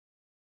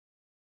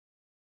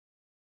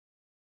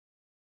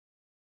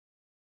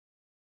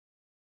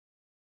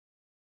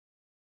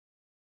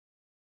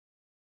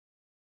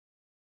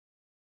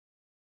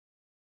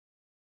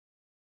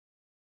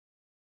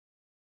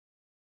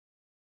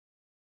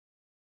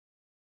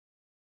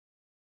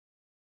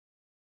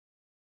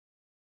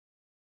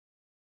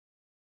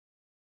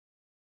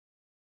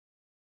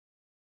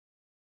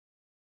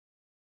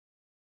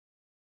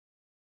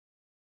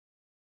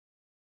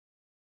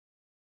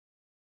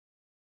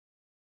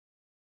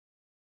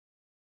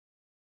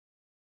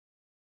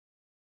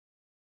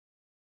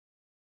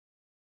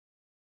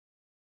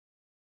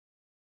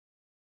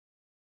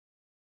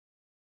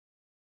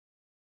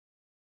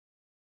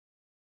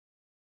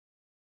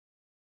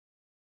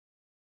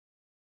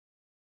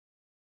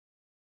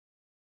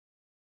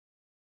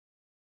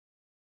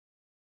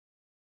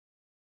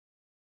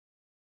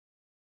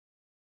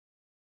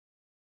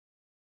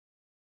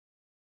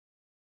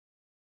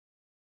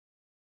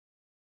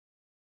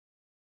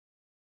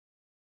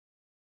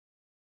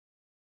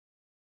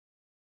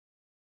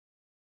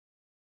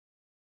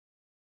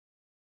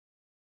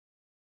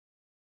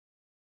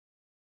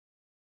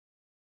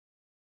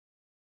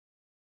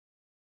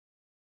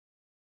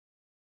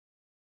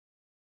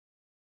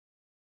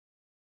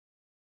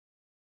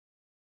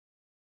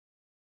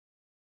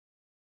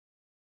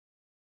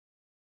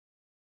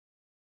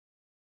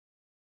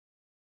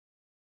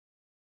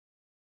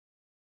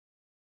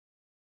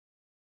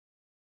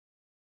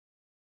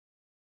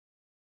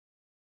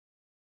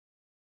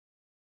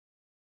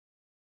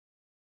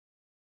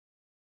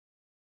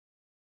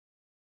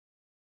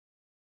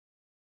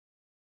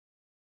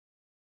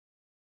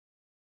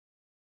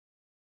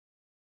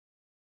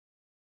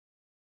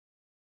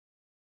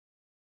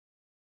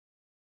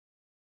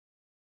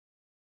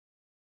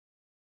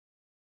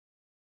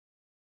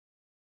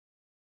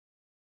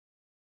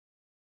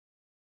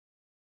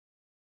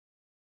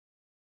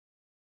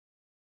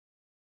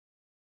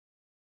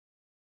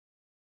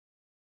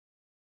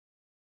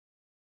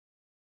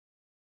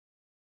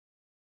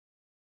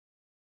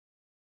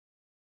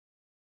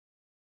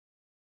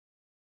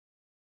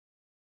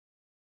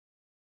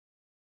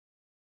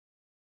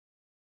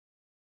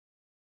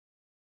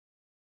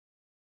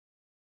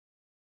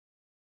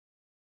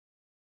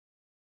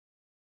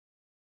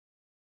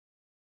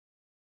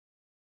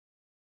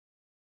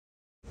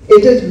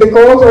It is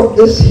because of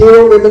this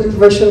Hero Women's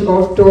Professional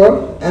Golf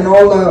Tour and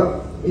all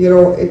the,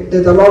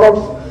 there's a lot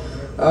of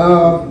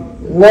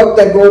work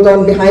that goes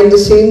on behind the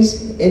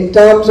scenes in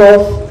terms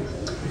of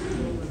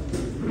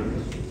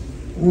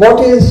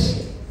what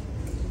is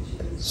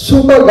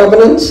super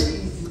governance,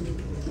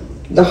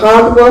 the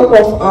hard work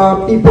of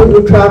our people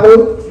who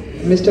travel,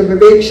 Mr.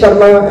 Vivek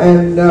Sharma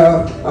and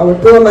our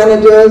tour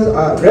managers,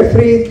 our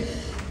referees,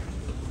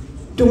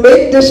 to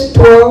make this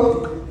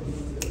tour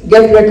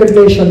get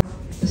recognition.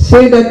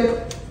 Say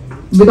that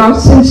with our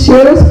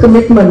sincerest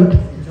commitment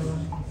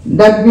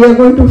that we are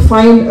going to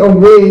find a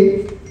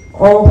way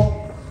of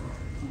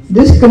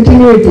this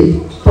continuity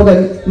for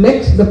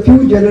the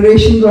few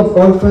generations of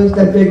golfers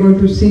that we are going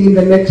to see in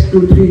the next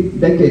 2-3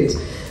 decades.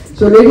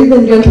 So ladies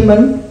and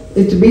gentlemen,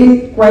 it's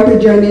been quite a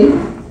journey,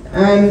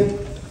 and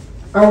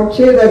I would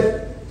say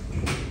that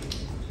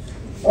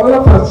all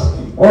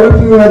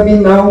of you have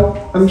been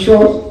now, I'm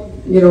sure,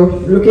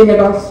 looking at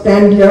us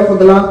stand here for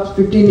the last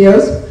 15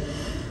 years.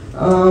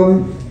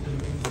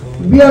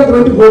 We are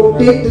going to go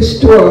take this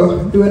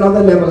tour to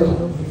another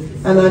level,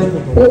 and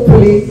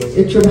hopefully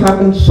it should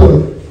happen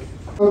soon.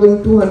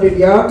 1,200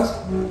 yards.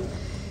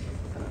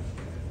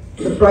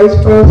 The prize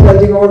purse,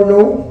 as you all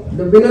know,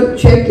 the winner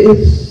check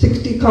is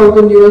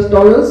 $60,000 US.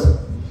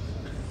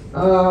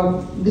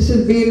 This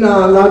has been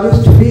our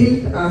largest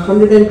field,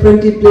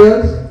 120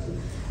 players.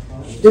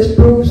 This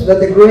proves that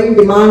the growing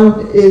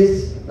demand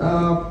is,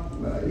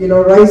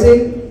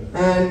 rising.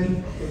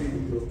 And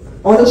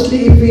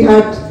honestly, if we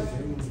had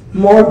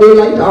more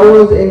daylight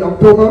hours in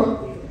October,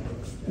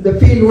 the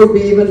field would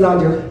be even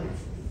larger.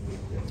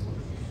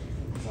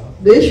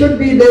 There will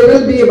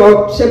be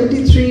about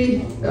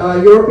 73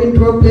 European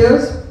Tour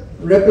players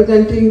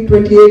representing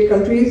 28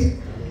 countries,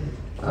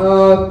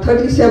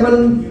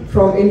 37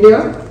 from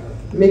India,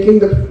 making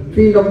the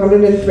field of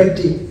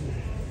 120.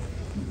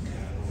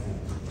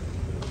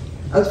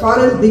 As far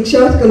as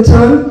Diksha is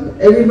concerned,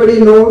 everybody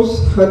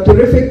knows her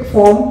terrific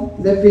form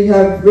that we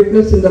have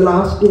witnessed in the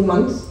last 2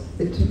 months.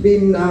 It's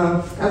been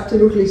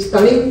absolutely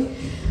stunning.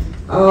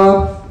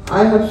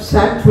 I have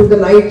sat through the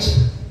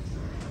nights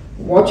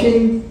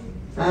watching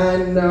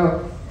and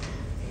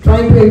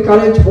trying to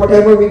encourage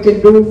whatever we can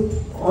do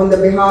on the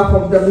behalf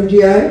of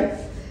WGI.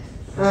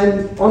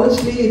 And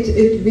honestly,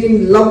 it's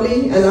been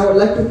lovely, and I would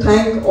like to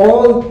thank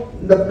all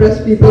the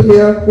press people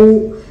here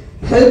who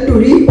helped to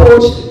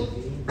repost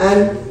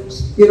and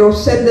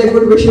send their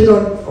good wishes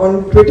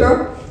on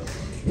Twitter.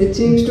 It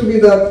seems to be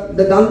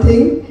the done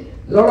thing.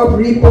 A lot of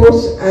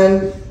reposts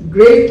and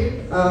great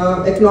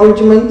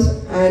acknowledgements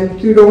and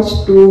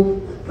kudos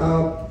to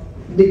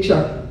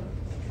Diksha.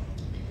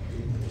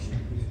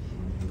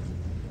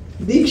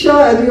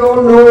 Diksha, as you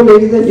all know,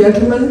 ladies and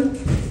gentlemen,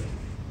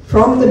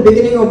 from the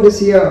beginning of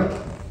this year,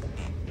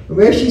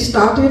 where she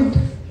started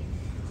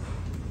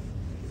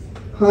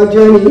her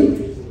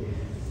journey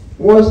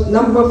was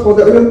number for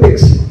the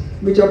Olympics,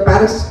 which are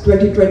Paris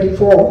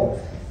 2024.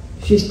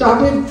 She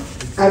started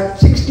at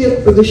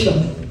 60th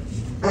position,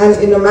 and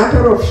in a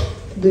matter of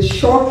this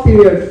short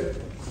period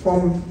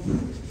from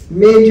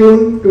May,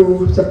 June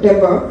to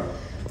September,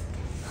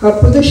 her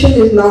position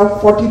is now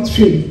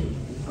 43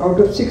 out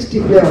of 60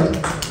 players,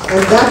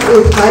 and that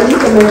is highly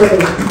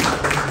commendable.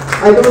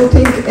 I don't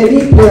think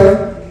any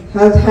player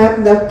has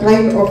had that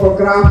kind of a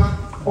graph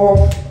of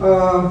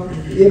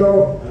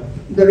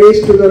the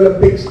race to the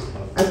Olympics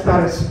at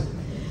Paris.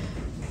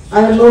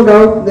 I have no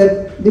doubt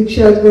that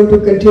Diksha is going to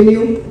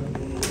continue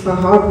her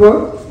hard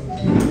work.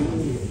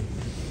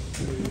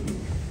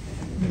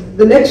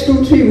 The next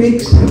 2-3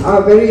 weeks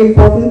are very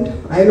important.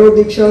 I know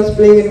Diksha is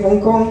playing in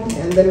Hong Kong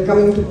and then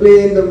coming to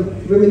play in the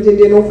Women's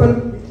Indian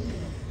Open.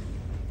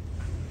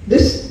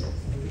 This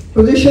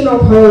position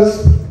of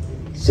hers,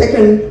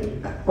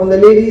 second on the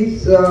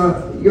ladies'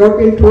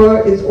 European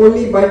tour, is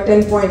only by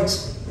 10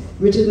 points,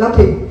 which is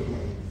nothing.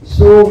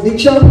 So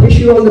Diksha, wish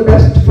you all the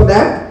best for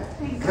that,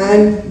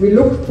 and we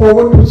look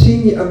forward to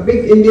seeing a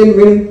big Indian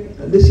win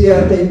this year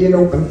at the Indian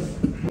Open.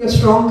 A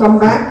strong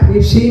comeback.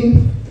 We've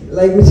seen,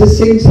 like Mrs.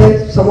 Singh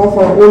said, some of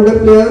our older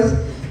players,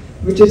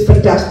 which is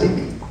fantastic.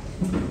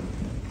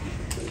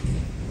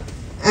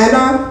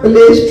 Anna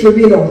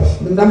Pelez-Trevino,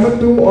 the number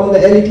 2 on the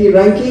LET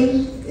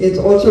ranking, is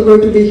also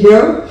going to be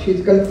here.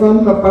 She's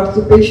confirmed her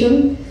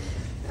participation,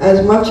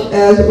 as much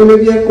as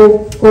Olivia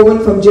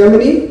Koven from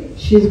Germany.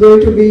 She's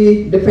going to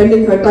be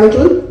defending her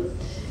title.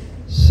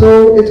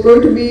 So it's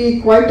going to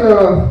be quite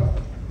a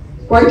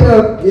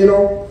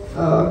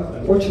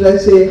what should I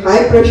say,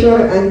 high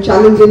pressure and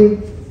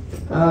challenging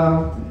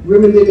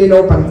Women's Indian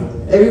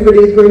Open. Everybody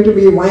is going to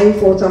be vying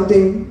for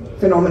something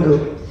phenomenal.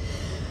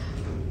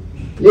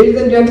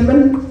 Ladies and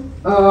gentlemen,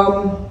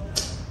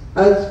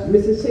 as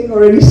Mrs. Singh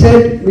already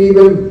said, we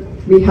will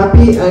be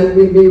happy and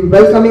we'll be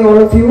welcoming all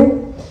of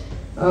you.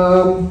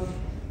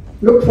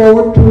 Look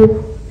forward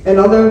to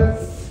another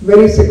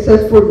very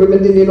successful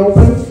Women's Indian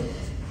Open,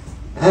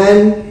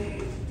 and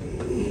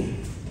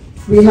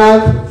we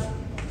have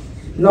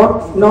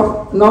not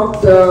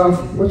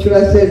what should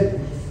I say,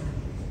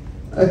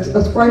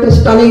 it's quite a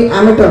stunning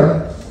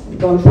amateur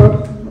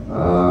golfer,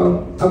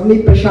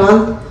 Avni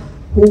Prashant,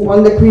 who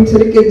won the Queen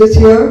Circuit this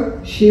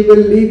year. She will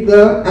lead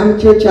the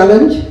amateur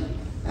challenge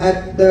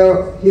at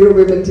the Hero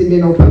Women's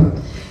Indian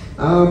Open.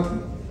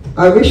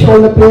 I wish all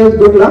the players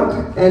good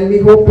luck, and we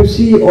hope to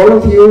see all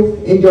of you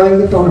enjoying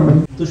the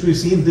tournament. So we've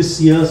seen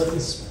this year,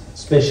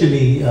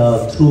 especially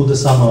through the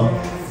summer,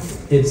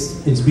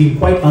 it's been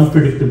quite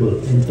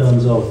unpredictable in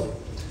terms of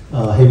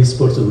heavy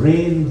spurts of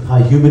rain,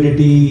 high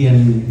humidity,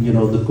 and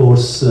the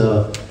course,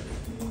 the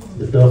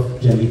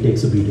turf generally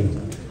takes a beating.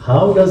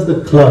 How does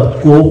the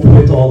club cope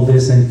with all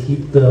this and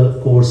keep the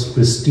course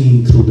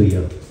pristine through the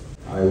year?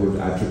 I would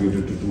attribute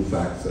it to two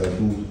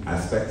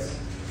aspects.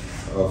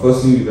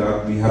 Firstly,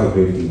 we have a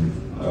great team,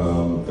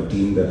 a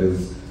team that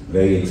is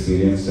very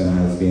experienced and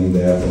has been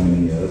there for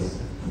many years,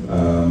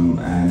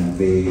 and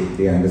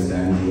they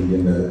understand the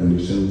Indian weather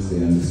conditions. They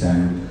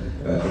understand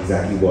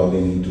exactly what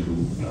they need to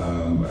do.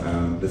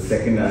 The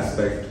second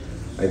aspect,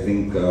 I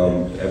think,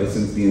 ever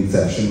since the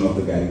inception of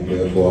the Galley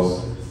Player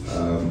course,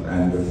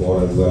 and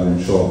before as well,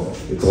 I'm sure,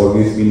 it's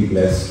always been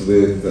blessed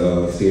with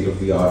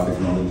state-of-the-art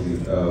technology.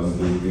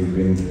 We've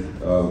been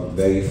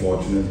very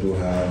fortunate to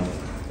have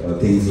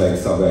things like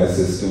sub-air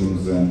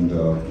systems and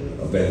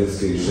weather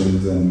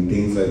stations and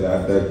things like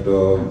that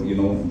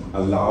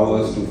allow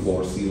us to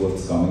foresee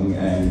what's coming,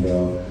 and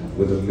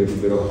with a little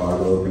bit of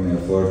hard work and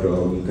effort,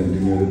 we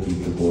continue to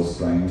keep the course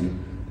primed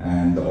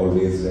and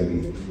always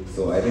ready.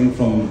 So I think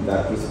from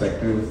that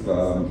perspective,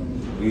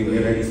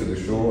 we're ready for the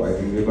show. I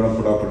think we're going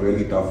to put up a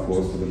really tough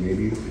course for the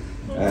ladies,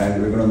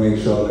 and we're going to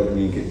make sure that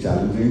we make it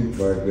challenging,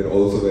 but we're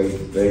also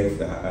very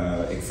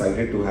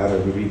excited to have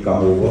everybody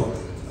come over.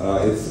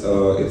 It's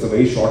a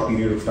very short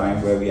period of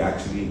time where we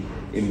actually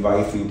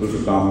invite people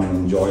to come and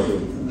enjoy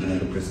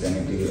the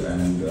pristinity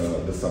and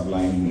the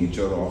sublime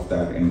nature of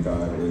that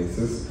entire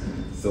oasis.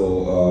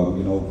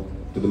 So,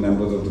 to the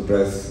members of the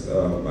press,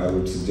 I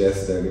would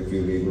suggest that if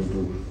you're able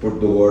to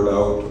put the word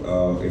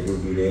out, it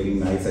would be really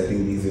nice. I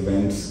think these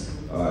events,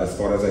 as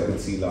far as I could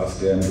see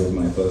last year, and it was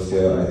my first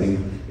year, I think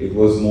it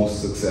was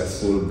most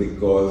successful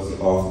because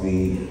of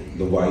the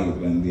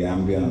vibe and the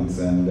ambience,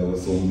 and there were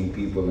so many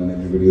people and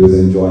everybody was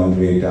enjoying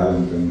great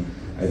talent, and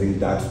I think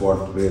that's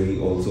what really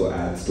also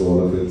adds to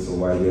all of it. So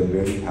while we're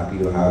very happy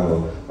to have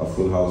a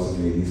full house of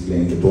ladies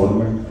playing the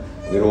tournament,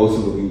 we're also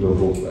looking to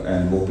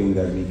hoping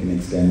that we can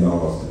extend our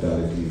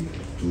hospitality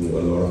to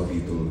a lot of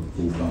people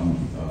who come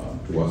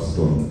to watch the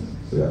tournament.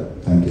 So yeah,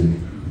 thank you.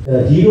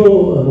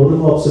 Hero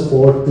Motorcorp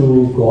support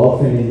to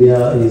golf in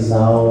India is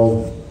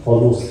now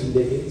almost 3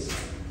 decades,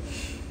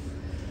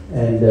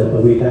 and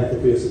we thank you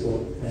for your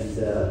support.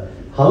 And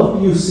how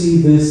do you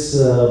see this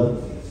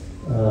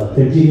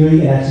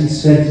continuing and actually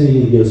strengthening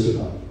in years to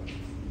come?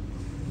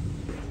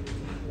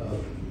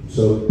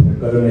 So,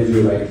 Karan, as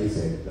you rightly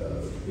said,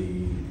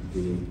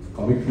 the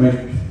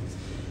commitment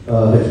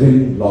has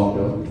been long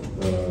term.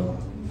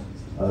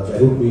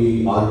 There would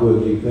be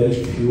arguably very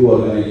few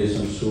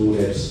organizations who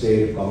have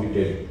stayed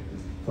committed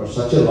for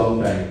such a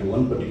long time to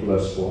one particular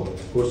sport.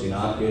 Of course, in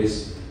our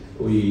case,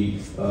 we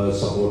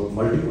support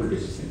multiple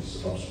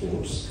disciplines of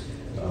sports.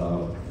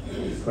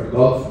 But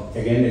golf,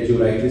 again, as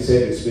you rightly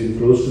said, it's been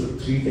close to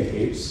 3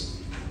 decades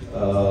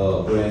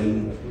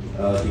when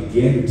the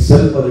game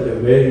itself was at a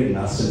very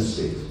nascent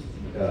stage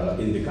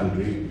in the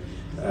country,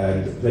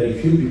 and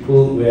very few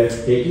people were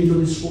taking to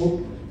the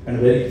sport, and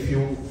very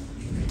few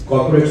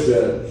corporates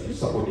were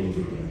supporting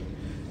the game.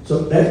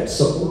 So that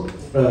support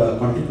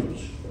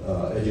continues,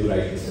 as you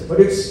rightly said. But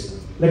it's,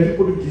 let me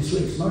put it this way,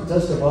 it's not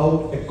just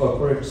about a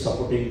corporate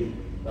supporting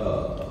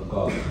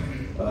golf.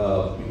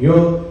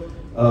 Here,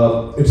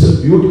 it's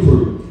a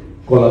beautiful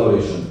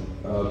collaboration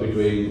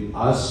between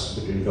us,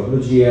 between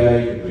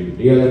WGI, between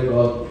DLF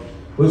Golf,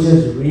 which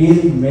has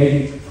really made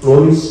it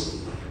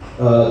flourish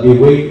the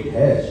way it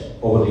has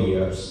over the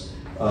years.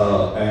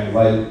 And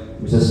while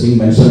Mr. Singh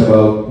mentioned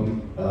about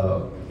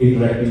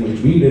interacting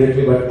with me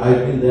directly, but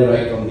I've been there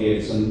right from the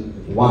Edison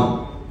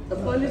 1.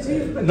 Apologies.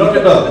 Not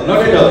at all,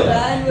 not at all.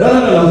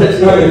 No,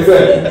 that's not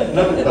required.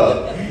 Not at all.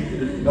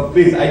 No,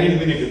 please, I didn't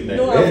mean it in that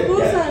way. No, of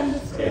course I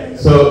understand. Yeah.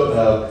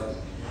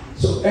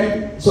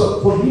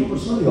 So for me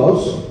personally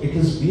also, it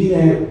has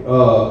been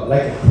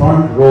like a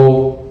front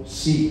row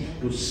seat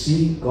to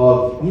see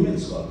golf,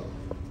 women's golf,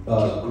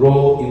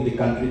 grow in the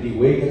country the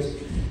way it has.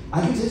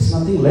 I think it's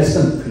nothing less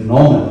than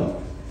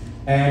phenomenal.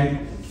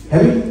 And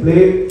having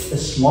played a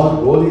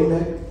small role in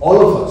that, all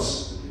of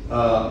us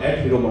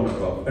at Hero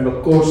Motorcorp, and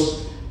of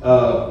course,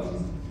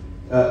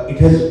 it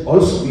has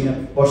also been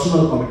a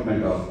personal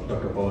commitment of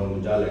Dr. Pawan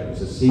Munjal, like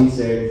Mr. Singh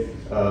said,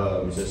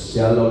 Mr.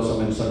 Syal also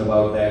mentioned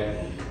about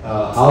that,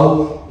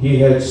 how he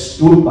has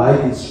stood by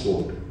this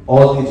sport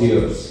all these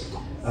years,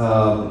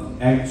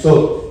 and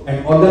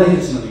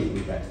organizationally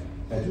with that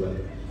as well.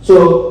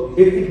 So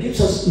it gives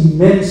us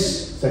immense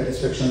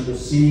satisfaction to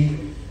see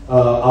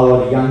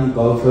our young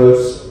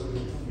golfers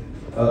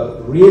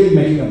really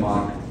making a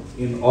mark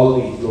in all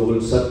the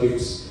global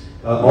circuits,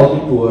 all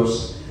the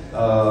tours.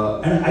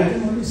 And I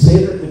can only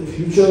say that the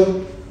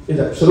future is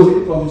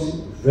absolutely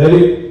promising,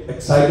 very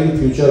exciting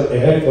future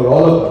ahead for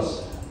all of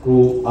us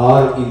who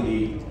are in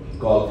the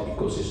golf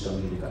ecosystem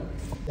in the country.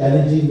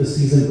 Challenging the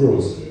season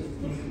pros,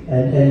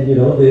 and you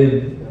know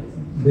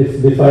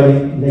they're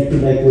fighting neck to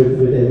neck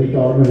with every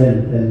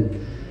tournament,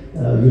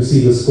 and you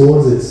see the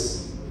scores.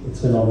 It's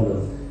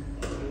phenomenal.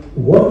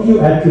 What do you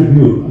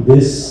attribute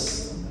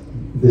this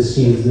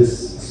change,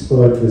 this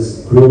spurt,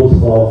 this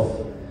growth of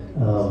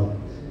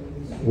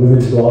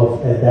women's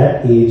golf at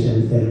that age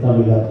and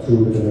coming up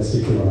through the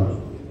domestic tournament?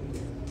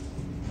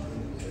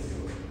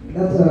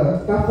 That's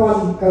a tough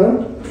one,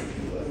 Karan.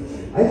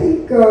 I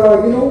think,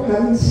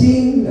 having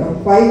seen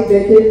 5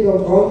 decades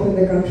of golf in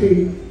the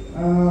country,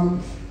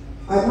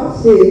 I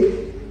must say,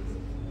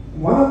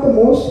 one of the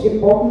most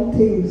important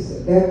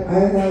things that I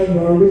have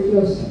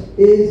witnessed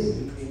is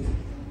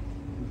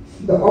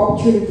the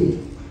opportunity.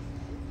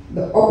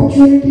 The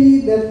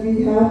opportunity that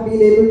we have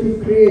been able to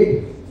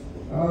create,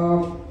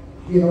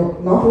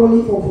 not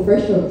only for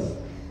professionals.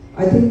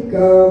 I think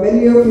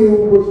many of you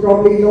would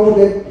probably know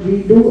that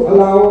we do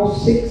allow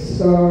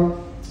 6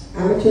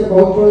 amateur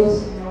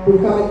golfers to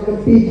come and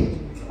compete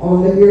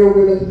on the Hero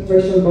Women's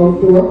Professional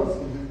Golf Tour.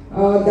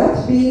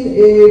 That's been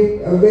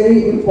a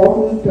very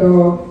important,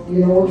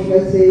 what should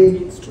I say,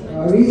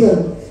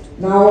 reason.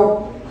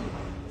 Now,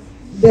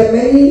 there are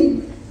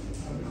many,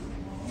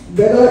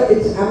 whether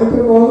it's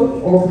amateur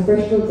golf or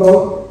professional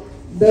golf,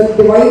 the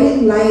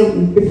dividing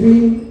line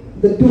between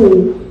the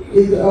two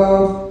is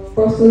a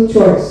personal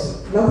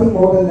choice, nothing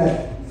more than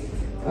that.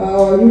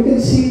 You can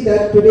see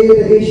that today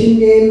the Asian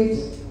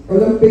Games,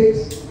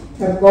 Olympics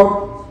have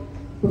got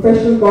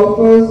professional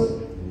golfers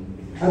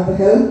at the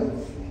helm,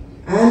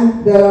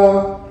 and there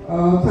are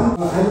some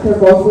amateur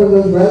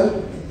golfers as well.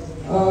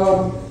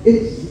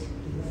 It's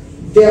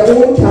their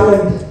own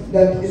talent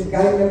that is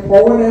carrying them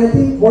forward, and I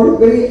think what is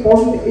very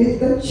important is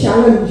the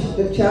challenge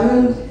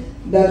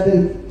that the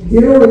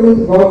Hero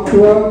Women's Golf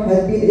Tour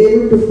has been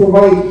able to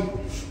provide.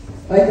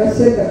 Like I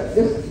said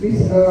just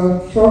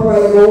a short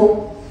while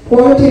ago,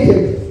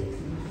 qualitative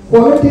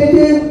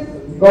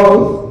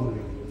golf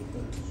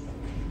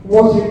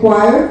was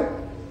required.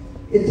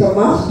 It's a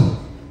must.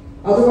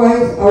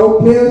 Otherwise, our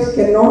players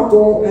cannot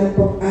go and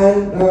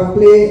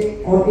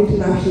play on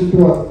international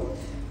tour.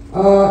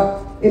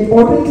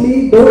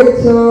 Importantly, though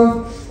it's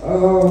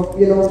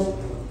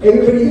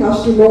everybody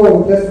has to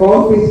know that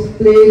golf is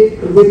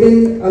played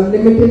within a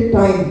limited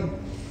time.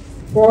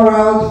 4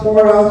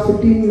 hours,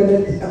 15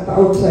 minutes at the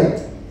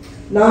outside.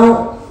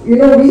 Now, we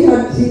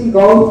had seen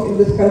golf in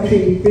this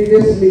country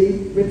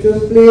previously, which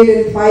was played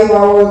in 5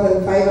 hours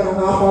and 5.5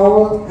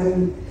 hours,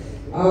 and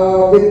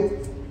with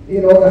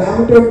the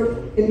amateur.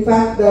 In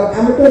fact, the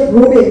amateur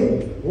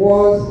grooming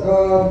was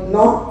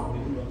not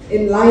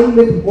in line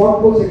with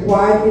what was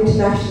required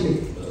internationally.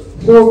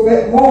 So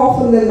more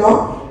often than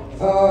not,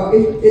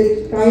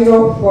 it kind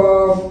of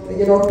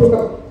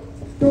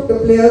took the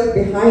players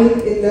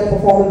behind in their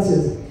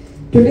performances.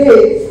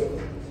 Today,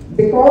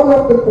 because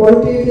of the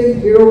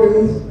qualitative Hero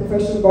Women's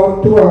Professional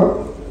Golf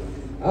Tour,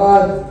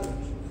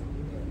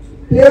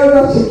 players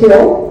are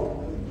secure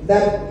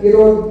that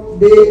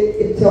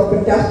it's a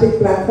fantastic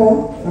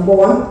platform, number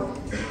one.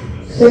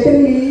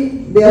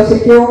 Secondly, they are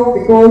secure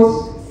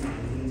because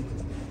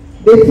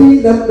they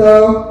feel that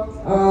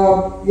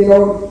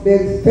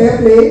there's fair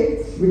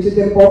play, which is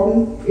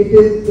important. It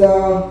is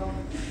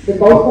the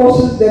golf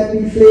courses that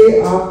we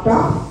play are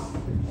tough,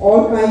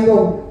 all kinds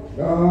of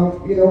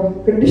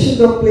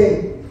conditions of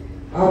play,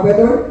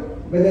 whether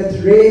it's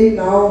rain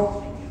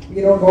now,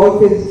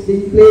 golf is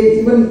being played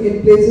even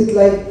in places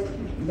like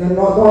the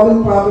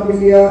northern part of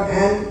India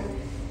and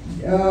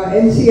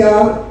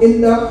NCR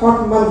in the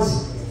hot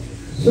months.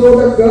 So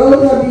the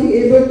girls are being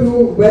able to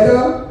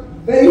weather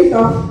very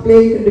tough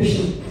playing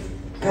conditions,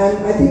 and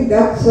I think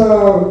that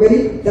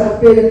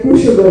played a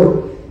crucial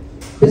role.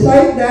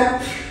 Besides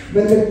that,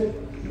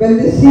 when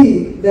they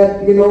see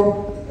that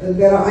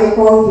there are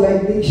icons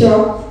like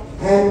Diksha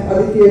and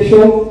Aditya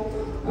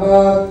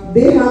Ashok,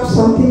 they have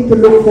something to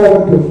look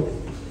forward to.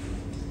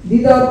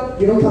 These are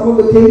some of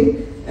the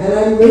things, and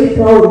I'm very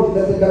proud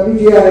that the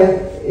WGI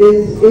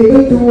is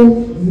able to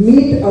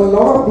meet a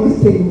lot of these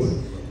things.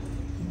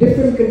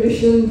 Different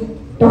conditions,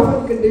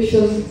 tougher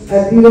conditions,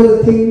 and these are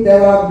the things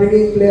that are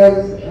bringing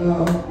players,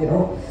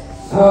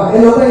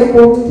 Another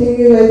important thing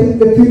is, I think,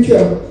 the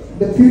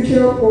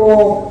future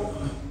for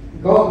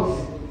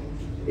golf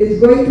is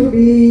going to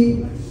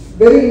be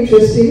very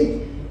interesting.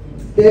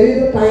 There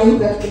is a time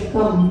that will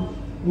come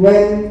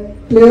when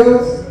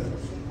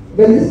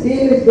this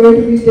game is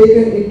going to be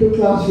taken into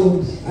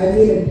classrooms. I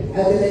mean it,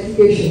 as an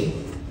education.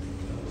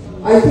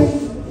 I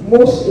think a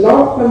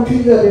lot of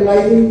countries are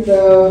realizing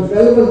the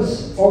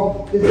relevance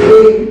of this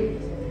game,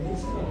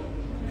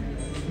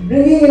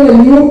 bringing in a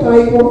new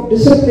type of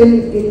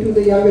discipline into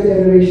the younger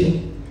generation,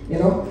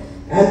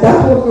 and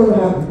that's what's going to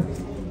happen.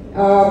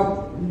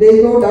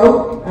 There's no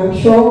doubt, I'm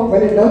sure,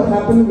 when it does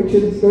happen, which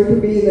is going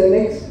to be in the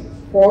next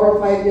 4 or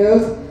 5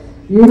 years,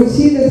 you will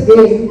see this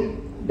game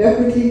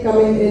definitely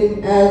coming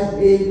in as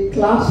a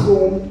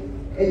classroom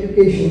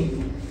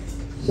education.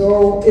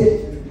 So,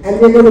 and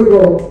we're going to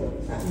grow.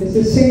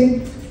 Mrs.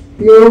 Singh,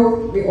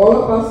 Pio, all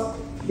of us,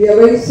 we are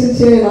very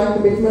sincere in our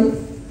commitment,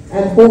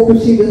 and hope to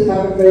see this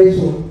happen very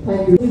soon.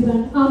 Thank you.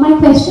 My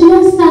question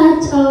is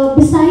that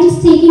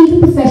besides taking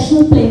the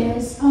professional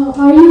players,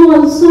 are you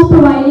also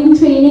providing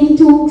training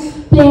to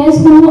players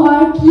who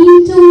are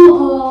keen to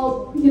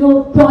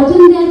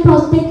broaden their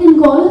prospect in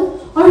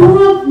golf, or who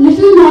have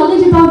little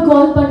knowledge about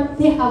golf but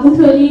they haven't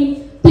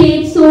really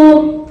played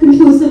so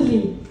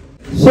conclusively?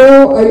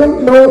 So I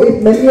don't know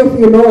if many of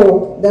you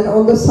know that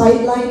on the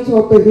sidelines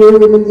of the Rio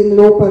Women's Indian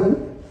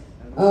Open,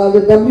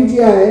 the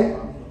WGI,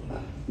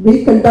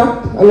 we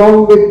conduct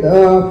along with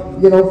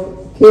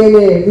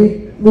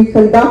KNA, we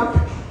conduct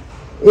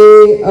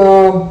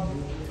a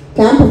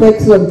camp of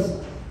excellence.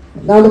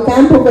 Now the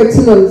camp of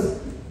excellence,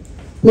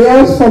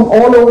 players from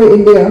all over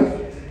India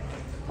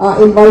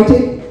are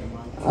invited.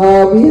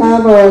 We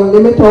have a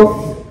limit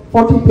of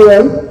 40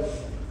 players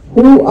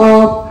who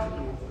are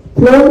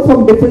flown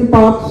from different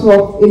parts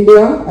of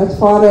India, as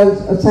far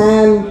as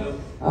Assam,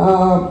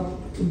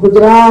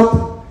 Gujarat,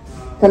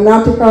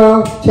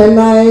 Karnataka,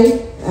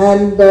 Chennai,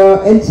 and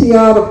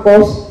NCR, of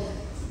course.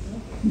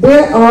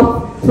 They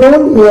are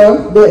flown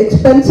here, their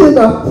expenses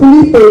are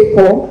fully paid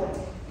for,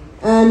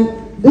 and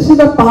this is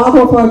a part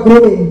of our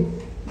grooming.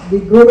 The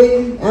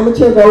grooming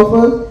amateur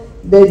golfers,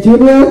 they're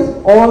juniors,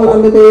 all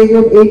under the age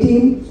of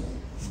 18.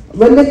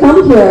 When they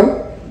come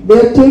here, they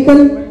are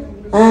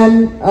taken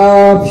and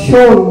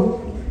shown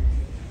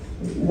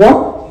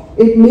what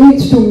it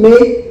means to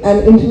make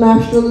an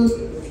international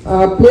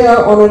player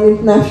on an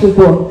international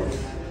tour.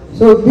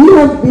 So we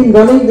have been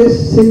running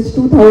this since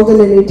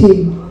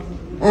 2018,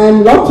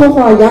 and lots of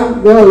our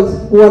young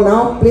girls who are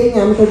now playing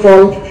amateur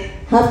golf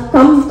have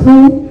come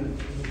through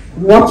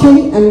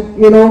watching and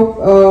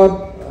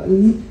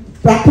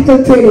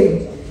practical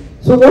training.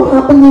 So what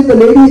happens is the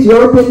Ladies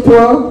European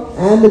Tour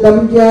and the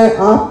WGI,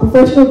 our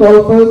professional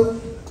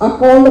golfers, are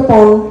called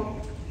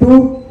upon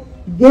to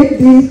give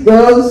these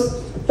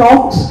girls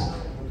talks,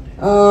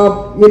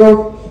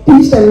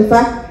 teach them. In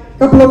fact, a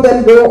couple of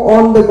them go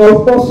on the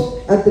golf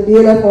course at the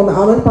DLF on the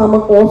Anand Palmer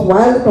course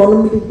while the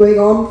tournament is going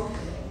on,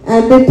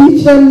 and they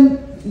teach them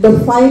the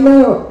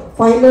finer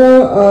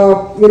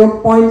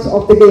points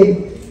of the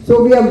game.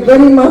 So we are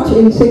very much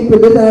in sync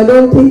with this, and I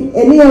don't think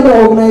any other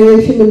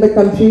organization in the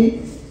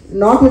country,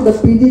 not in the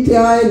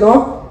PGTI,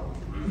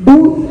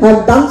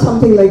 have done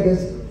something like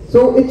this.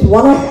 So it's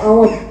one of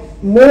our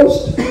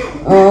most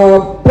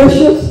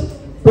precious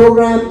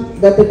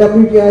programs that the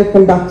WGI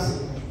conducts.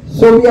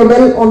 So we are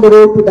well on the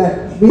road to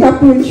that. We have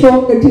to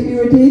ensure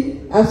continuity.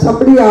 As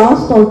somebody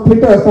asked on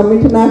Twitter, some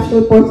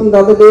international person the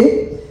other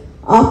day,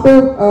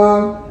 after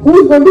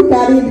who's going to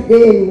carry the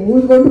game,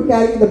 who's going to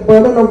carry the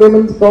burden of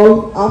women's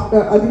golf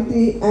after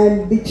Aditi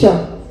and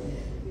Diksha.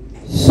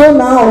 So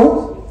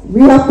now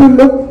we have to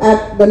look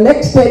at the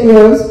next 10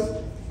 years,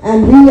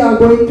 and we are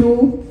going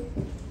to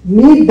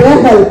need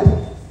their help,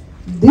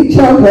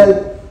 Diksha's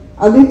help,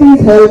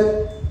 Aditi's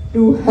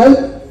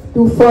help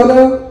to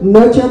further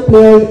nurture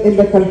players in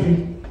the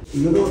country.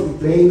 The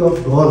playing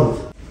of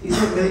golf is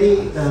a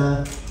very,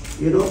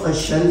 a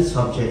shell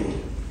subject.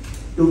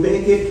 To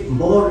make it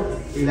more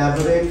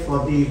elaborate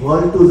for the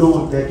world to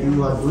know that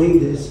you are doing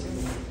this,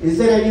 is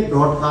there any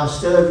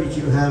broadcaster which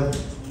you have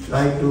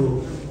tried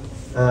to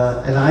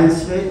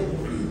alliance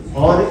with,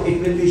 or it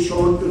will be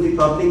shown to the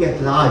public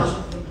at large?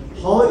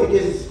 How it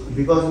is,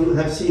 because you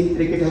have seen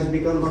cricket has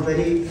become a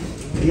very,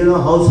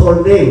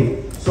 household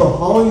name. So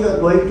how you are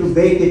going to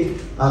make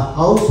it a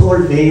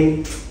household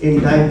name in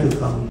time to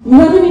come? You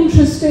have an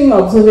interesting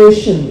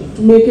observation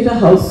to make it a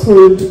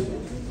household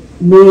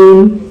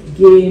name,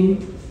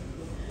 game.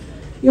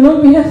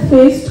 We have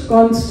faced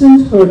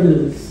constant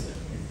hurdles.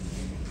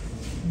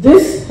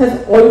 This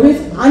has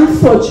always,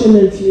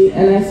 unfortunately,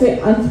 and I say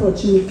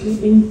unfortunately,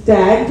 been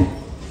tagged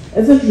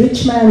as a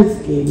rich man's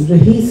game,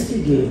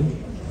 Rahiski game.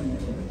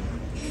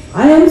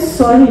 I am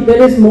sorry,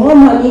 there is more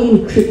money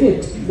in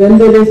cricket than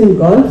there is in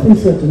golf in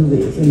certain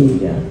ways in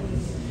India.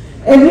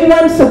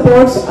 Everyone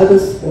supports other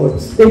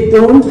sports.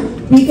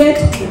 We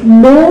get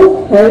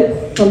no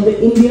help from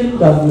the Indian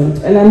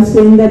government, and I'm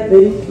saying that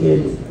very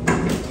clearly.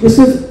 This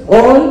is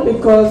all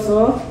because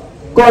of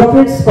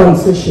corporate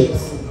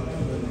sponsorships.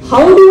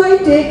 How do I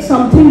take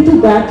something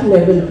to that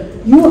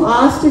level? You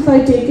asked if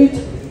I take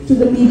it to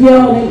the media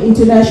on an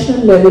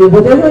international level.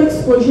 Whatever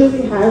exposure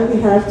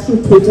we have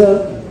through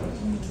Twitter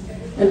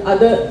and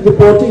other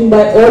reporting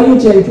by all you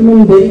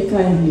gentlemen very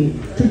kindly.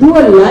 To do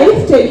a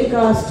live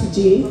telecast,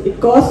 it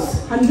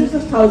costs hundreds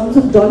of thousands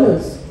of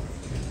dollars.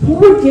 Who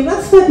would give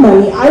us that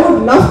money? I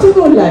would love to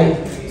go live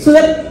so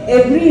that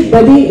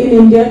everybody in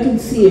India can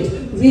see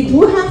it. We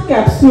do have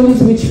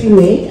capsules which we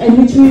make and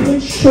which we will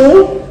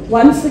show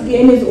once the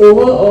game is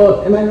over,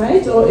 or am I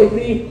right? Or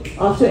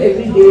after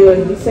every day or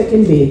every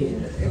second day.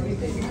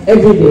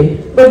 Every day.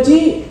 But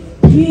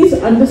please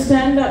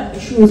understand our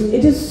issues.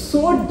 It is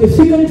so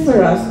difficult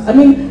for us. I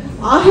mean,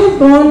 I have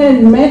gone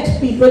and met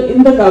people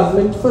in the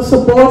government for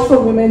support for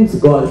women's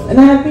golf, and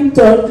I have been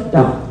turned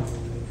down.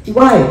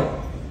 Why?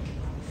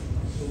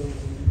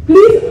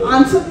 Please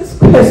answer this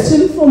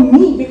question for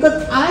me,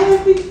 because I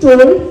have been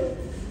told,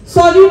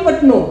 sorry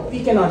but no,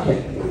 we cannot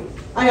help you.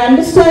 I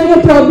understand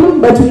your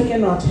problem, but we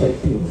cannot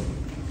help you.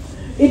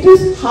 It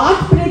is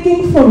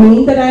heartbreaking for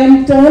me that I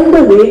am turned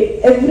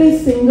away every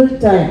single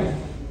time.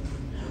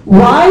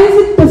 Why is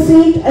it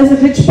perceived as a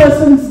rich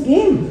person's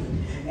game?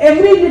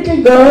 Every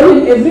little girl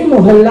in every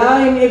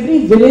mohalla, in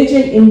every village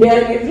in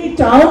India, in every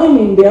town in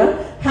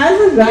India has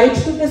a right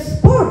to this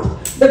sport.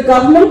 The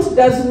government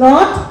does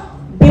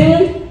not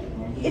build,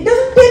 it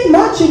doesn't take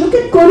much. You look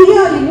at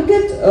Korea, you look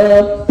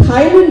at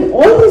Thailand,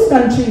 all these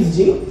countries,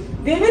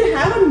 they will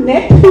have a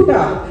net put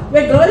up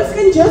where girls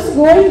can just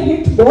go and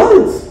hit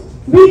balls.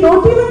 We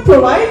don't even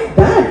provide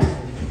that.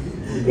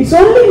 It's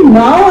only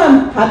now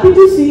I'm happy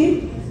to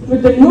see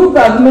with the new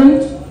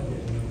government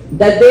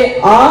that they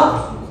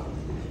are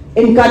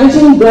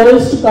encouraging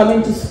girls to come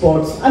into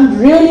sports. I'm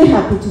really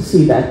happy to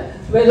see that.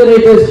 Whether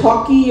it is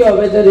hockey or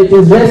whether it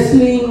is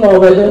wrestling or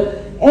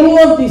whether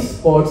any of these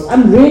sports,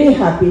 I'm really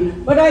happy.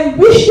 But I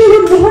wish they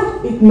would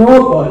not ignore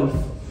golf.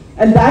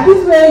 And that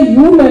is where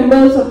you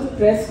members of the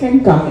press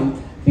can come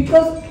in.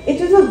 Because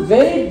it is a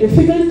very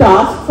difficult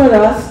task for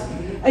us.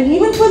 And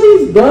even for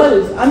these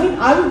girls, I mean,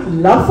 I would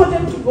love for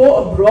them to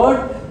go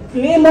abroad,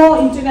 play more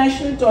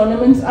international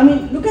tournaments. I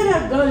mean, look at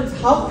our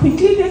girls, how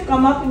quickly they've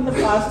come up in the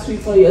past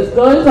 3-4 years.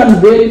 Girls,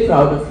 I'm really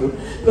proud of you.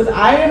 Because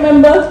I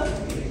remember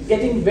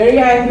getting very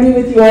angry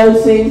with you all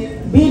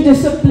saying, be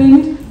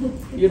disciplined,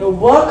 you know,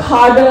 work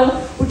harder,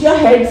 put your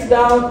heads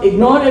down,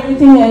 ignore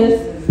everything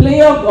else, play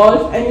your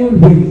golf and you'll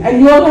win.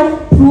 And you all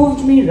have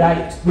proved me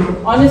right.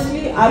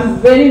 Honestly, I'm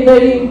very,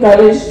 very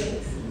encouraged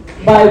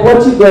by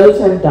what you girls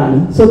have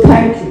done. So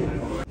thank you.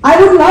 I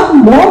would love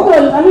more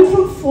girls. I mean,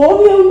 from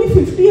 4 we are only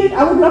 58.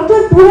 I would love to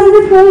have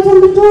 200 girls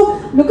on the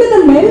tour. Look at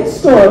the men's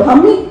store. How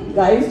many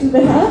guys do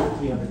they have?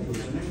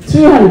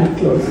 300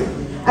 close.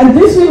 And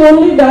this we've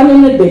only done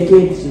in a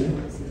decade.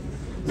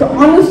 So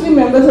honestly,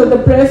 members of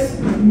the press,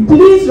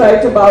 please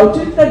write about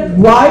it. That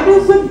why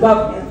does the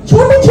government,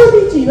 choti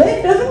cheez,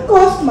 it doesn't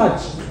cost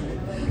much.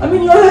 I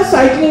mean, you all have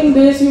cycling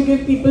this, you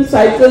give people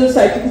cycles,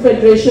 cycling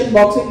federation,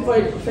 boxing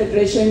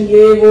federation,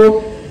 ye, wo.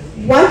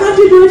 Why can't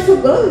you do it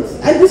for girls?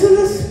 And this is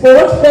a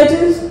sport that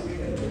is,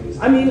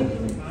 I mean,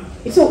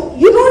 so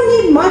you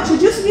don't need much, you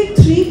just need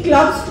 3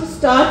 clubs to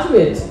start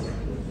with.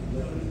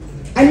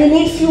 And you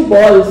need few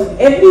balls.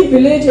 Every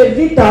village,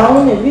 every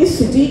town, every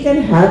city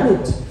can have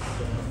it.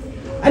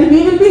 And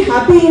we will be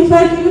happy, in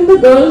fact, even the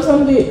girls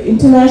on the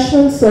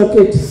international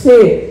circuit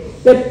say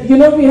that, you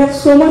know, we have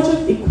so much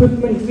of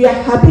equipment, we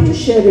are happy to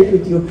share it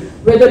with you.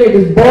 Whether it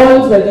is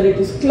balls, whether it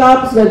is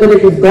clubs, whether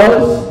it is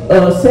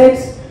golf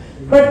sets.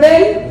 But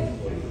then,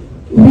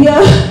 we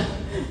are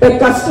the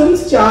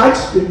customs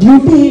charged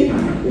duty,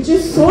 which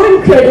is so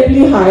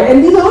incredibly high.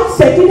 And these are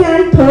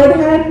second-hand,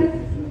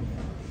 third-hand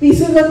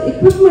pieces of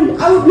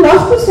equipment. I would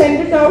love to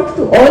send it out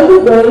to all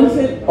the girls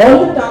in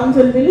all the towns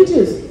and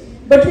villages.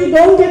 But we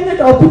don't get that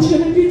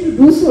opportunity to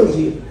do so,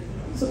 Ji.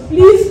 So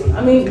please,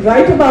 I mean,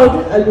 write about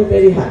it. I'll be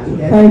very happy.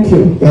 Thank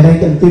you. Can I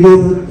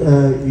continue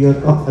your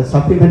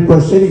supplement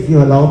question, if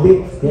you allow me?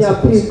 Yes, yeah,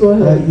 please go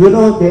ahead. You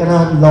know, there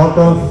are a lot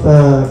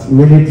of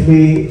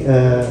military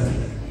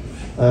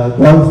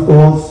golf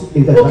courses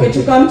in the country. Okay,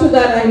 to come to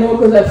that, I know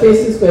because I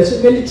faced this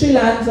question. Military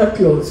lands are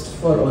closed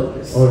for all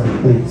this. All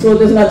right, so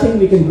there's nothing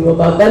we can do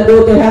about that,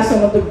 though they have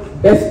some of the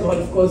best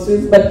golf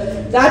courses.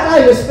 But that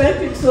I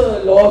respect, it's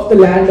a law of the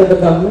land of the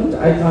government.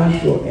 I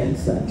can't go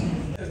against that.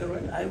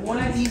 What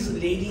are these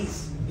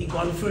ladies, the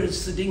golfers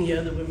sitting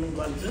here, the women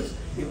golfers,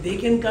 if they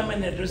can come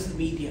and address the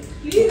media?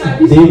 Please,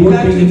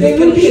 they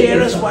can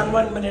share us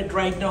 1 minute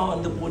right now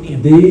on the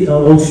podium. They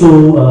are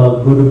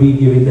also going to be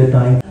giving their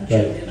time.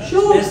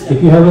 Sure.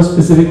 If you have a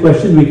specific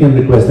question, we can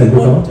request them to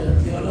come.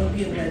 The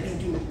Olympian writing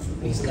to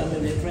please come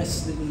and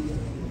address the media.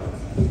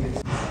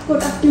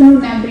 Good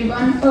afternoon,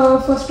 everyone.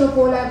 First of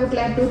all, I would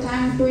like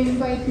to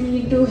invite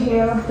me to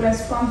hear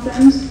press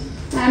conference.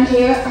 And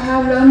here I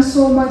have learned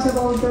so much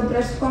about the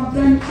press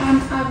conference, and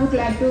I would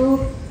like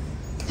to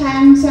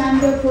thanks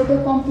and for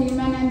the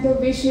compliment and the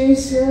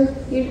wishes.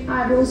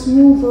 I was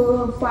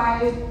moved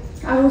by,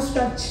 I was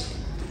touched,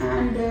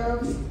 and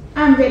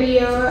I'm very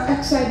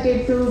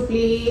excited to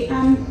play.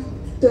 And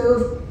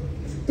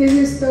this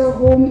is the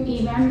home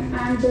event,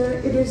 and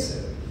it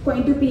is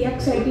going to be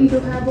exciting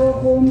to have a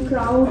home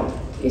crowd.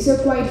 It's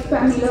quite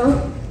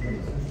familiar,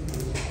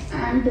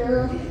 and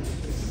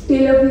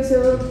Taylor is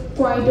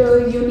quite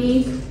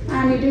unique,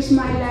 and it is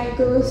my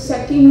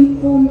second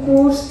home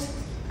course,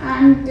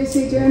 and this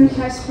season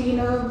has been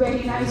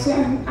very nice,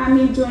 and I'm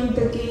enjoying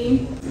the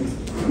game.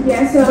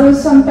 Yes,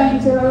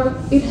 sometimes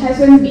it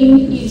hasn't been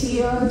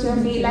easier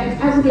journey.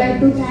 Like, I would like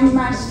to thank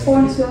my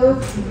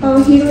sponsor.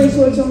 Hero is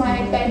also my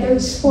title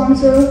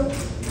sponsor,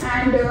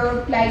 and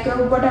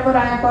whatever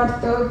I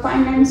got the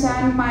finance,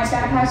 and my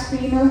dad has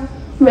been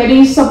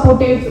very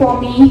supportive for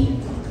me.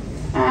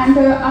 And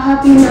I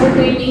have been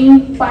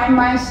training by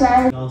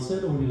myself.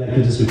 Answer, or would you like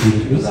to just repeat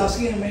it, He was please?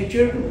 asking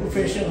amateur to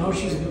professional, how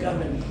she's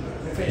becoming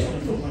professional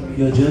footballer.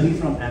 Your journey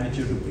from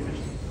amateur to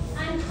professional.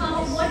 And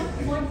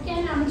what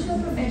can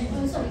amateur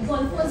professionals,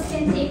 golfers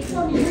can take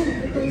from you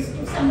because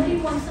if somebody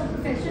wants a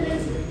professional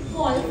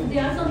golf, they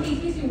are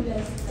completely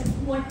clueless.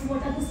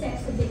 What are the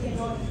steps that they can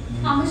learn?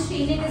 How much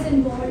training is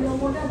involved, or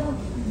what are the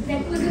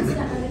requisites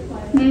that are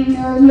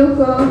required? Look,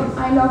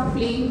 I love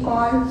playing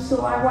golf,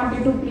 so I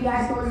wanted to play.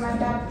 I told my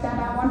dad that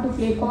I want to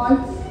play golf.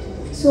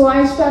 So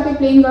I started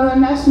playing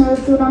national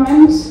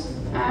tournaments,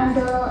 and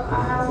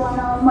I have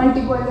won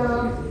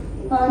multiple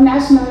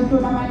national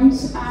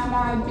tournaments, and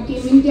I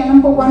became India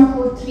 #1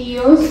 for 3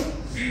 years.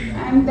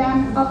 And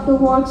then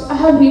afterwards, I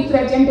have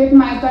represented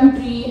my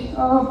country,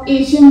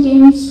 Asian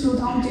Games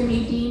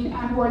 2018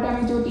 and World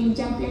Amateur Team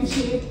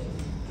Championship.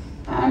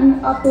 And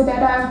after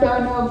that, I have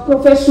done a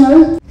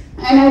professional,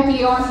 and I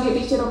play on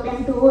Ladies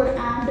European Tour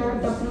and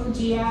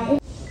WGI.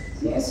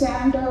 Yes,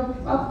 and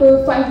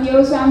after 5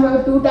 years, I'm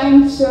 2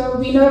 times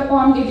winner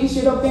on Ladies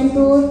European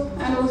Tour,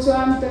 and also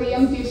I'm the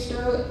youngest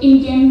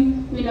Indian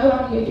winner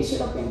on Ladies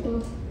European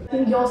Tour. I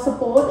think your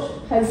support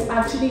has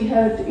actually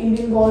helped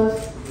Indian golf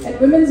and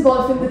women's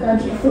golf in the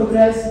country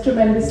progress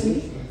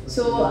tremendously.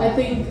 So I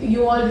think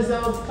you all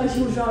deserve a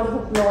huge round of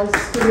applause,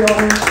 to be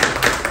honest.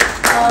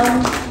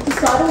 To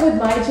start off with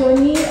my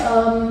journey,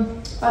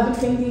 I've been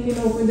playing the Indian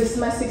Open. This is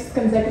my 6th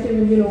consecutive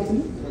Indian Open,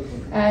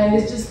 and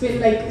it's just been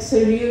like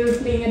surreal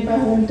playing at my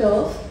home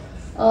turf.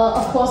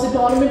 Of course, the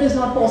tournament is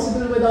not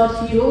possible without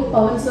Hero.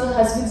 Pawan sir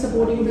has been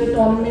supporting the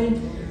tournament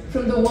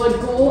from the word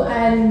go,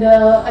 and I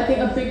think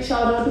a big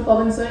shout out to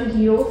Pawan sir and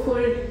Hero for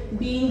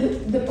being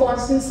the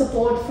constant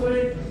support for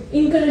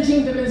encouraging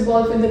women's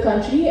golf in the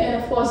country, and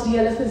of course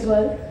DLF as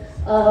well.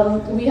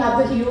 We have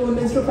the Hero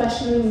Women's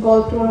Professional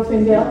Golf Tour of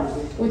India,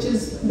 which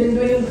has been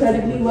doing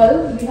incredibly well.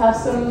 We have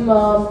some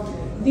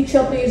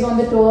Diksha plays on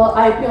the tour,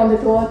 IP on the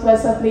tour,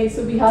 Twesa plays,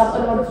 so we have a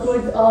lot of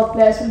good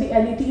players from the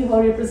ELIT who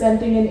are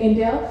representing in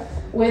India,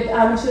 with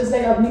amateurs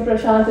like Avni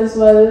Prashant as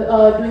well,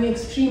 doing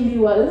extremely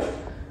well.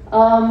 I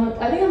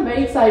think I'm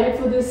very excited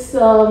for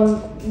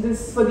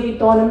for the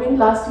tournament.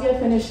 Last year I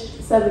finished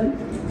 7th.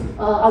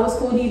 I was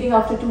co-leading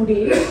after 2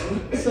 days,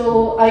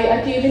 so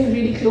I came in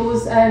really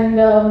close, and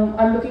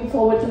I'm looking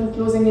forward to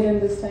closing it in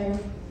this time.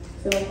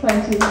 So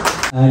thank you.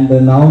 And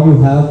now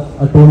you have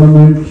a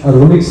tournament, a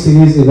Rolex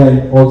Series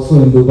event also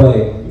in Dubai.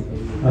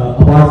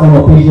 Apart from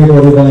a PGA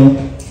Tour event,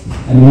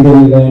 an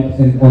Indian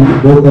event, on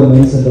both the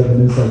men's and the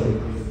women's circuit.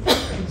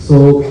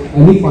 So,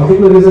 any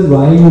particular reason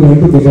why you went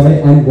to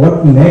Dubai, and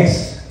what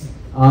next?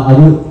 Are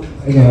you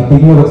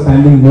thinking of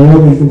expanding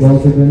more into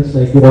golf events?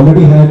 Like you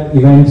already had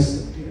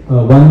events,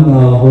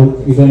 whole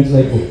events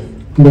like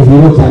the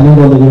Hero Challenge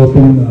on the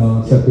European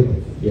circuit.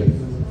 Yeah.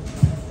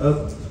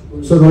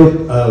 So Rohit,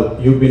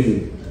 you've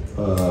been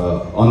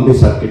on the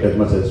circuit as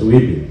much as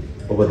we've been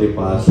over the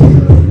past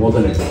more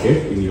than a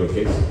decade in your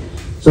case.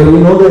 So you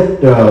know that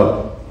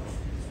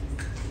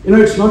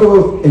it's not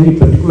about any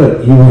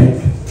particular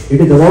event.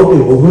 It is about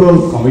the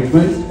overall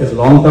commitment, a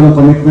long-term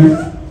commitment.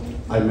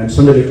 I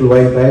mentioned a little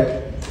while back,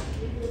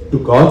 to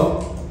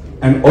golf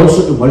and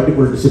also to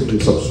multiple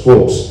disciplines of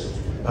sports.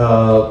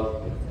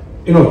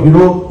 Hero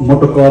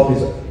Motocorp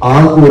is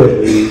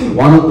arguably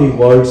one of the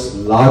world's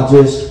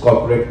largest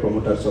corporate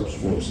promoters of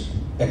sports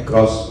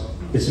across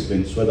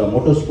disciplines, whether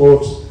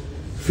motorsports,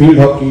 field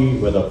hockey,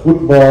 whether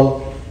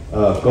football,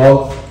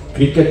 golf,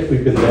 cricket.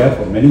 We've been there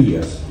for many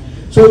years.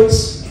 So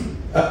it's,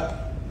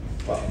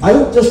 I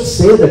would just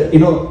say that,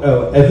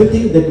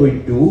 everything that we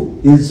do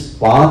is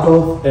part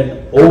of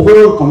an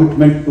overall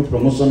commitment to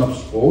promotion of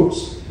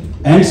sports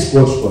and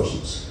sports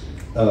persons.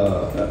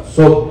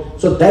 So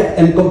that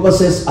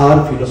encompasses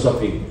our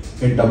philosophy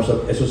in terms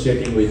of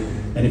associating with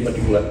any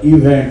particular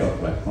event or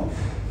platform.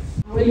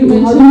 Well,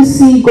 you How do you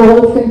see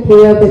golf can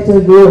play a better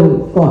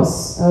role, of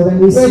course, when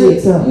we see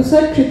it? You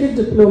said cricket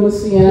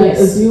diplomacy, and yes.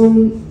 I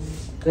assume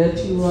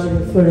that you are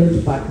referring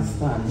to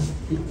Pakistan.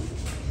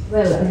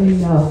 Well, I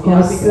mean, of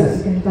course, you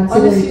can consider.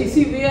 Honestly,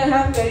 see, we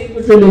have very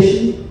good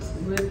relations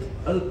with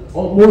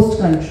most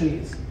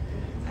countries.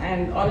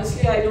 And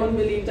honestly, I don't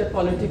believe that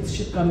politics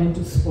should come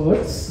into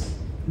sports,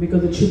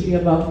 because it should be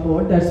above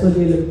board. That's what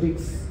the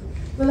Olympics.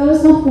 Well, I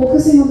was not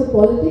focusing on the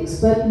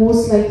politics, but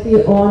most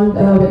likely on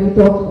when we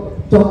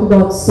talk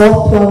about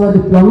soft power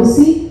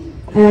diplomacy,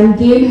 and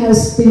game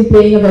has been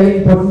playing a very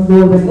important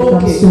role when it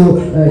comes to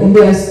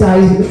India's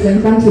ties with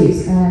different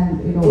countries. And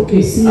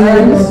we see I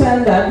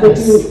understand that, but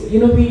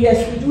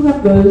we do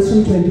have girls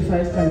from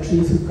 25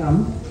 countries who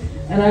come,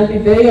 and I'll be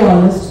very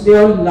honest, they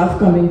all love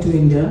coming to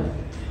India.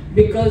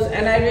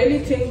 And I really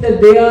think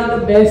that they are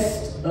the best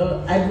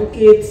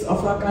advocates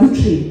of our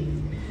country.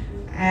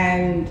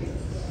 And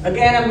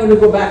again, I'm going to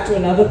go back to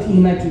another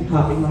theme I keep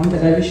harping on,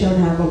 that I wish I would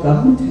have more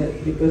government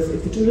help, because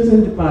if the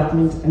tourism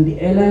department and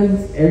the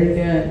airlines, Air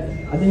India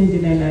and other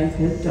Indian airlines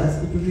helped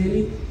us, it would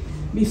really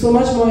be so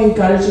much more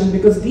encouraging,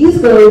 because these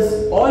girls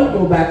all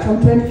go back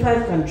from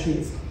 25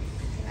 countries.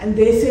 And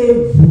they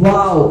say,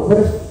 wow, what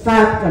a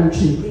fab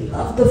country. We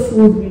love the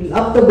food, we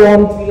love the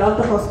warmth, we love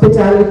the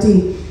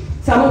hospitality.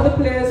 Some of the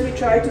players we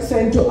try to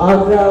send to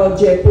Agra or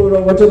Jaipur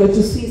or whatever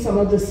to see some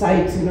of the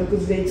sites,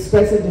 because they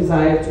express a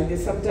desire to. They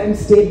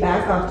sometimes stay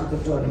back after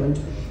the tournament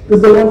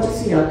because they want to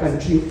see our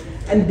country.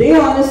 And they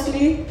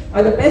honestly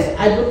are the best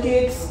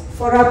advocates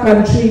for our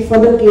country, for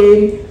the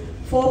game,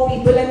 for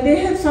people. And they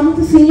have, some of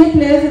the senior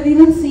players have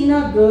even seen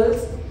our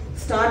girls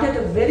start at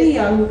a very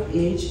young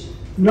age,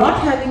 not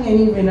having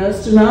any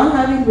winners, to now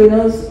having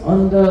winners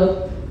on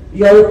the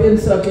European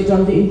circuit,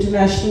 on the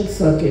international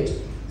circuit.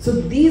 So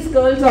these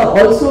girls are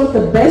also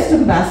the best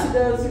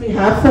ambassadors we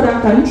have for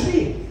our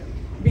country,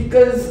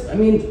 because I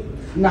mean,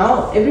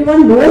 now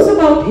everyone knows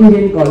about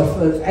Indian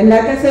golfers, and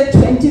like I said,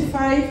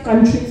 25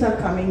 countries are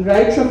coming,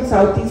 right from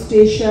Southeast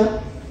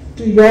Asia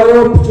to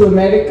Europe to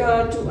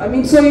America to, I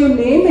mean, so you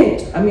name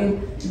it. I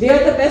mean, they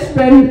are the best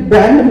brand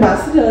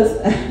ambassadors,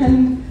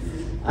 and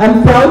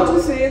I'm proud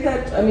to say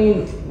that, I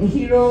mean,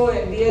 Hero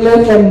and the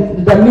ELF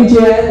and the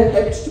WJI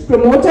helped to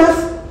promote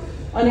us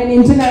on an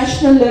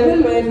international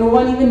level where no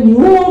one even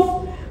knew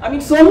of. I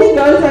mean, so many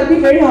girls, I'll be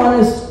very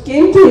honest,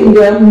 came to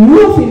India,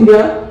 knew of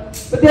India,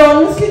 but they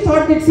honestly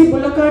thought they'd see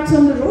bullock carts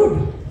on the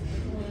road.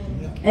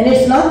 And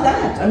it's not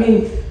that. I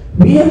mean,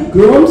 we have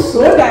grown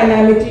so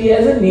dynamically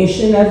as a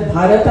nation, as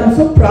Bharat. I'm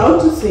so proud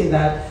to say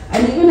that.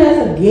 And even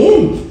as a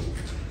game.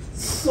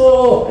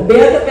 So they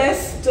are the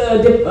best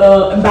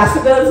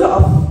ambassadors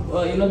of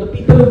you know, the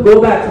people who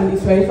go back from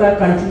these 25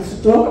 countries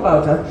to talk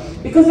about us.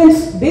 Because then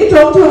they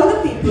talk to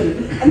other people.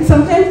 And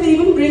sometimes they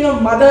even bring a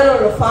mother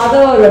or a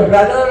father or a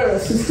brother or a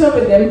sister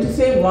with them to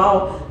say,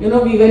 wow, you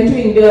know, we went to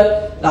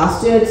India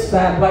last year, it's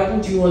fab, why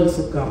don't you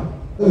also come?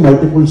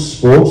 Multiple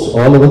sports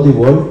all over the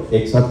world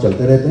एक साथ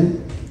चलते रहते हैं.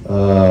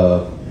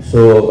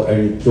 So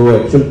and जो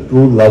actual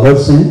true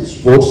lovers हैं,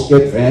 sports के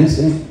fans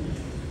हैं,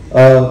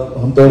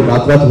 हम तो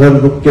रात भर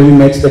रुक के भी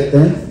मैच देखते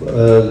हैं,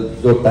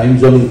 जो time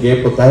zone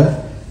gap होता है.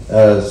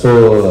 So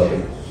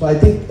I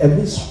think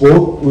every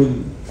sport will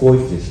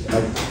coexist.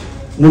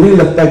 मुझे नहीं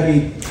लगता कि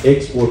एक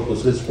sport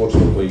दूसरे sports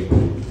में कोई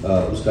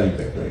उसका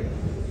impact रहेगा.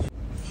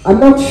 I'm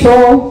not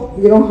sure,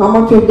 you know, how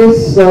much of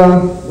this.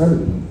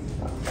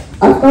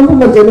 I've come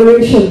from a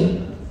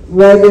generation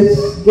where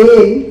this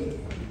game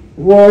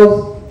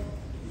was,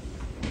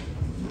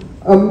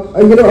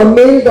 you know, a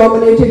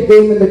male-dominated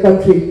game in the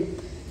country.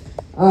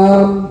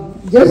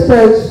 Just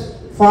as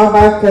far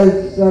back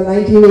as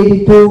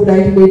 1982,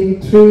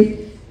 1983,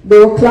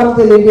 there were clubs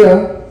in India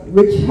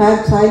which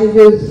had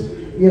signages,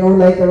 you know,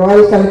 like the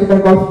Royal Calcutta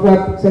Golf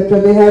Club,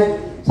 etc. They had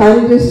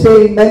signages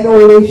saying men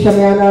only,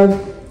 shamiyanas,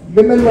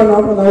 women were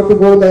not allowed to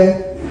go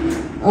there.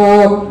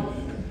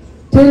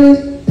 Till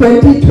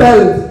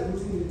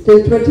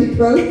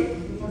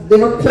 2012, there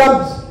were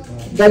clubs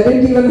that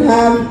didn't even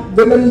have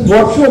women's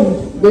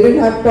washrooms. They didn't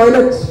have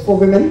toilets for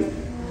women.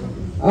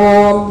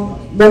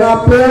 When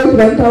our players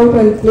went out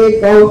and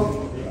played golf,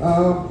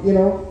 you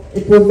know,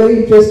 it was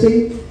very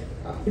interesting.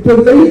 It was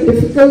very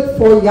difficult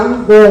for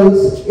young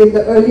girls in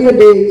the earlier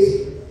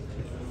days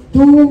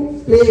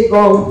to play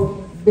golf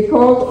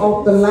because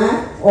of the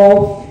lack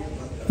of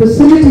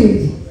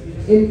facilities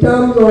in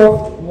terms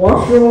of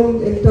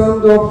washrooms, in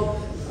terms of,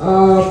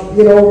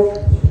 you know,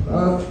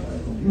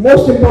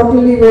 most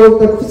importantly was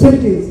the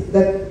facilities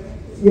that,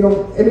 you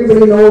know,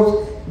 everybody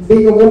knows,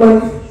 being a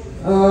woman,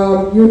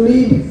 you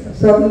need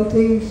certain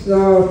things,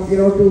 you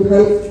know, to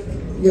help,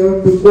 you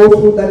know, to go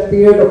through that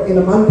period in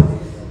a month.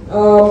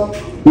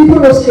 People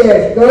were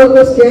scared, girls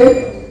were scared,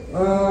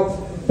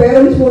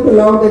 parents won't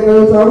allow their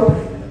girls out,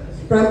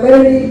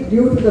 primarily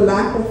due to the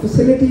lack of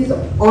facilities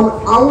on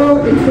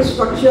our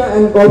infrastructure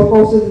and golf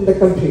courses in the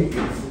country.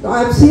 So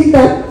I've seen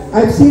that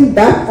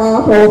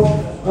part of,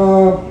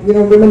 you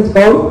know, women's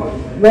golf,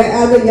 where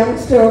as a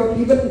youngster,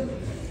 even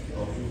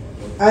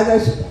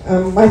as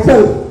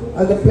myself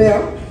as a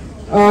player,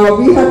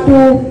 we have to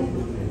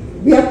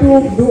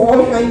do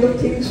all kinds of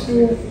things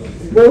to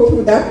go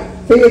through that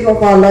phase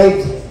of our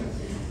lives.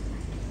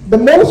 The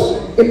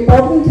most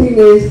important thing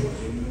is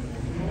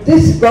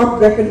this got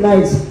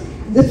recognized.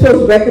 This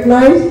was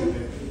recognized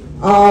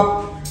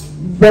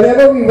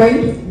wherever we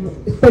went,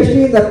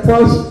 especially in the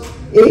first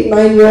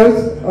 8-9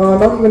 years,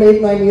 not even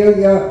 8-9 years,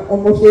 yeah,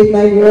 almost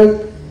 8-9 years.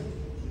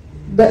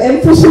 The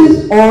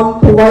emphasis on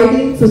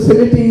providing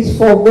facilities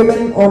for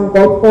women on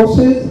golf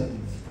courses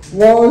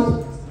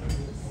was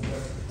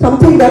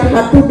something that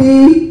had to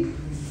be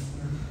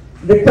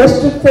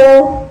requested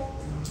for,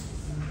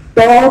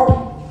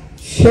 taught,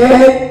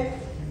 shared,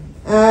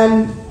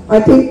 and I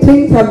think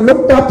things have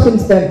looked up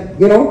since then,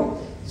 you know.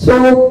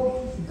 So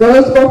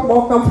girls got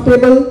more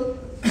comfortable,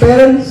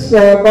 parents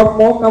got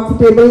more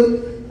comfortable,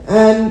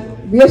 and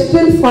we are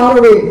still far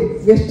away.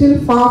 We are still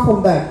far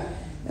from that.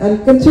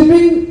 And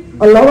considering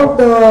a lot of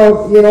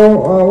the, you know,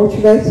 what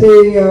should I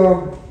say,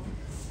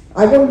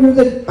 I don't use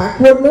it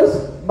backwardness,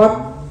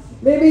 but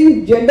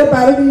maybe gender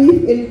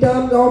parity in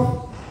terms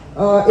of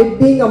it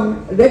being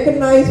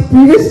recognized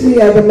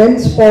previously as a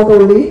men's sport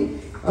only.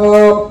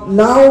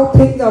 Now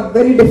things are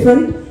very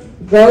different.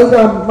 Girls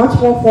are much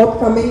more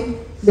forthcoming.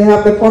 They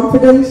have the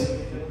confidence.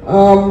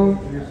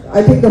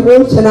 I think the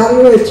whole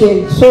scenario has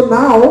changed. So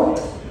now,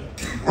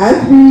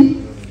 as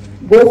we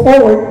go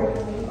forward,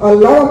 a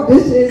lot of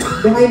this is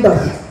behind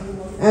us.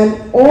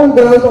 And all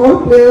girls,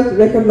 all players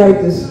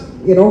recognize this,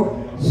 you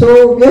know.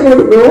 So we are going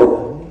to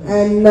grow,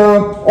 and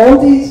all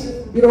these,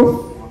 you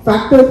know,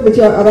 factors which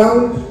are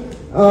around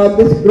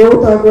this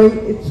growth are going,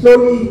 it's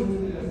slowly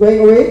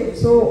going away.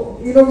 So,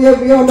 we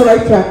are on the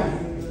right track.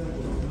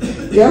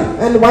 Yeah,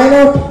 and why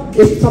not,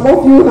 if some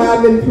of you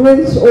have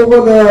influence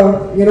over the,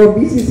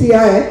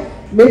 BCCI,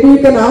 maybe you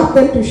can ask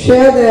them to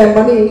share their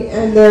money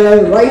and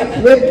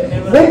right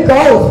with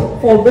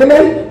golf for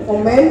women,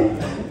 for men.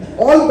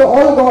 All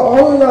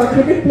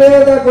cricket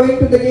players are going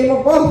to the game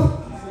of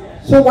golf.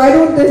 So why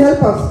don't they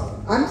help us?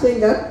 I'm saying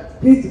that.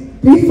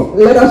 Please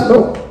let us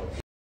know.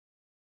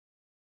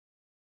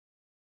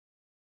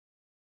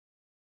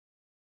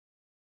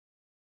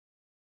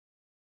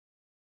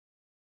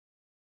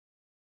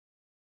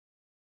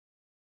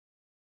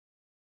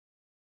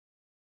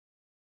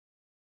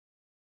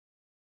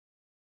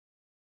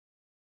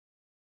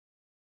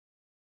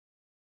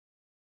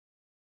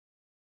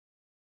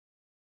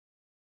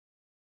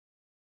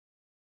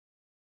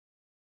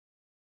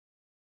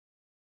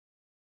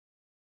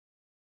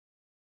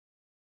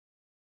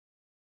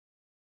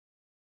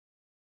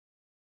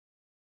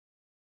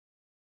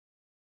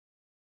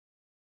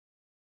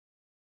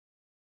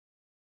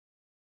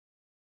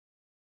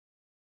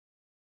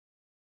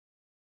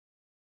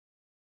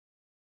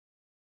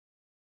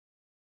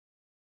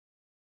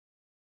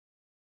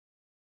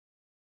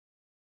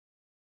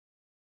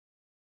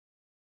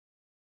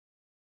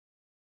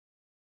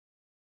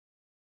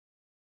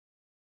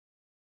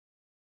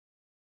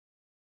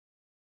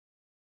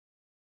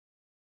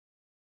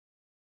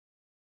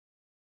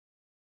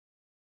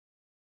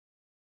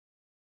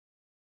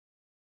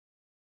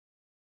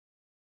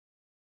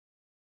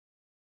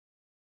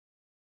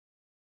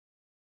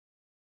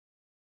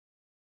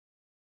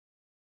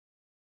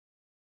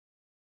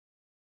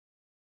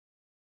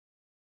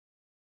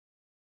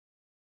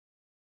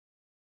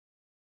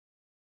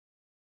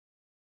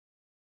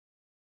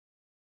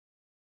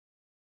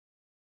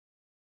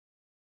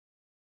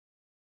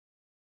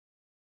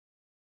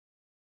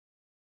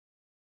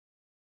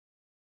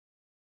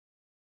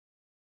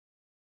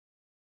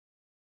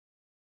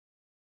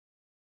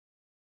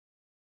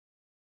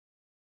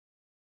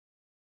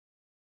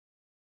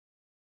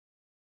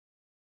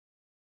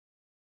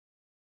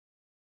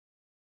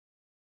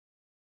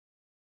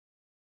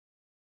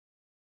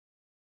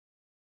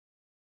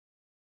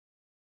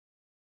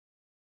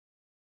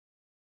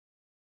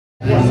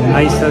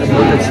 भाई sir,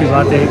 बहुत अच्छी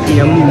बात है कि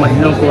हम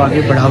महिलाओं को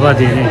आगे बढ़ावा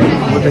दे रहे हैं।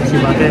 बहुत अच्छी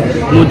बात है।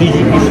 मोदी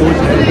जी की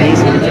सोच है, देश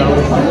बचाओ,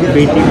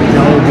 बेटी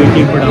बचाओ,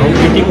 बेटी पढ़ाओ,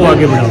 बेटी को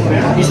आगे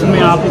बढ़ाओ। इसमें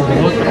आप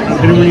बहुत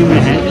अग्रणी में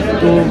हैं।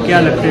 तो क्या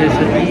लगता है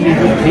सर कि ये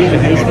जो खेल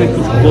है इसमें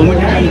कुछ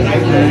गवर्नमेंट भी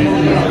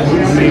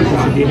हमें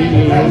कुछ दे रही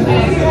है?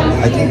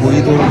 आई थिंक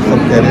वही तो सब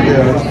कह रहे थे,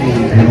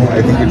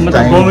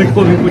 मतलब गवर्नमेंट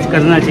को भी कुछ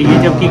करना चाहिए,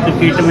 जबकि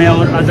क्रिकेट में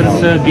और अदर्स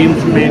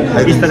गेम्स में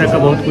इस तरह का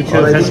बहुत कुछ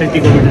फैसिलिटी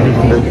गवर्नमेंट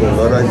देती है।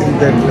 और आई थिंक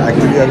दैट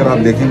एक्चुअली अगर आप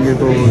देखेंगे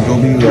तो जो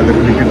भी अगर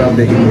क्रिकेट आप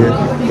देखेंगे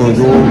तो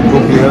जो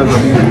प्लेयर्स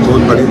अभी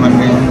बहुत बड़े बन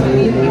गए हैं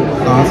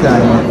कहाँ से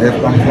आए हैं? They have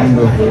come from the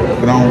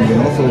ground,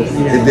 so if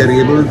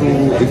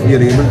we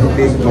are able to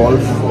take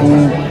balls to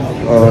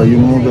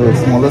the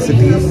smaller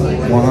cities,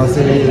 वहाँ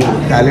से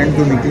टैलेंट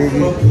जो निकलेगी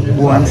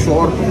वो आई एम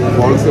श्योर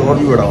बॉल से और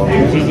भी बड़ा होगा।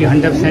 जी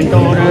 100%।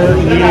 और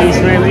ये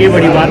इसमें ये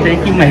बड़ी बात है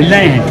कि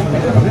महिलाएं हैं,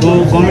 तो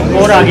गवर्नमेंट को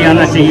और आगे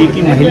आना चाहिए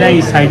कि महिलाएं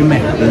इस साइड में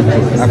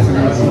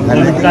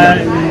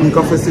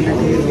उनका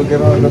फैसिलिटीज़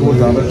वगैरह अगर वो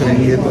ज़्यादा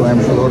करेंगे तो आई एम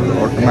श्योर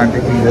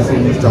ऑटोमेटिकली, जैसे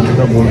मिस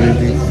चंद्रिका बोल रही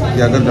थी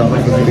कि अगर ज़्यादा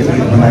फैसिलिटीज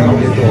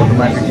बनाएंगे तो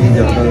ऑटोमेटिकली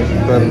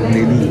ज़्यादातर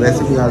लेडीज़,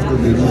 वैसे भी आजकल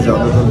लेडीज़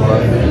ज़्यादातर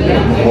बाहर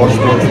और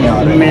स्पोर्ट्स में आ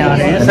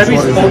रहे हैं, सभी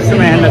स्पोर्ट्स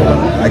में हैं लगभग।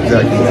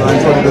 एग्जैक्टली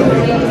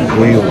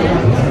वही होगा।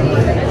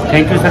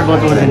 थैंक यू सर, बहुत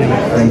बहुत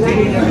धन्यवाद। थैंक यू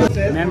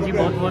मैम जी,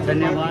 बहुत बहुत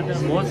धन्यवाद।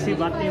 बहुत सी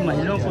बातें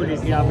महिलाओं को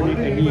लेकर आपने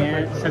कही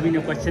हैं, सभी ने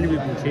क्वेश्चन भी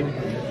पूछे।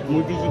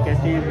 मोदी जी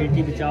कहते हैं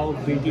बेटी बचाओ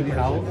बेटी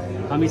पढ़ाओ,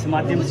 हम इस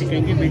माध्यम से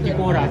कहेंगे बेटी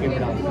को और आगे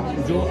बढ़ाओ।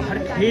 जो हर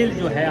खेल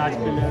जो है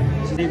आजकल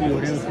जितने भी हो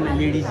रहे हैं उसमें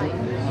लेडीज़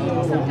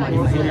हमारी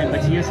महिलाएं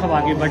बच्चियाँ सब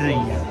आगे बढ़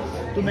रही हैं।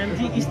 तो मैम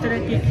जी, इस तरह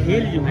के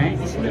खेल जो हैं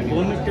इसमें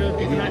गवर्नमेंट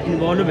कितना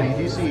इन्वॉल्व है?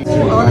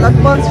 और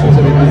लगभग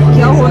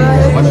क्या हो रहा है,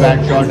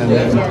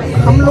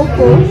 हम लोग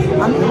को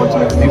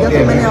अनफॉर्चुनेटली, जैसे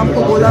मैंने आपको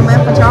बोला, मैं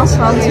 50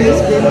 साल से इस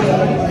गेम में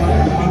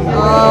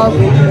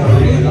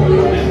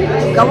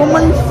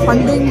गवर्नमेंट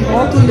फंडिंग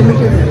बहुत ही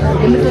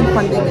लिमिटेड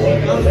फंडिंग है।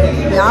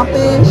 यहाँ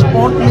पे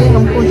स्पोर्ट में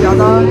हमको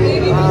ज़्यादा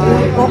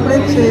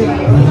कॉर्पोरेट से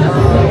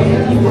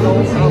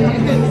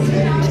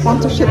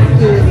स्पॉन्सरशिप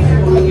के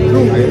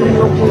थ्रू हम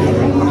लोग को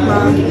अपना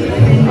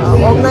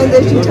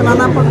ऑर्गेनाइजेशन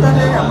चलाना पड़ता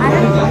है, अपना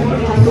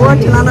टूर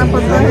चलाना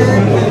पड़ता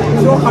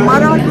है। जो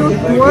हमारा जो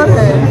टूर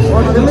है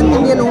और विमेन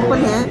इंडियन ओपन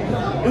है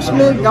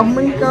उसमें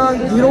गवर्नमेंट का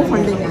जीरो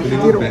फंडिंग है,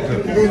 zero,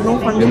 there is no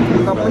funding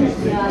from government,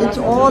 it's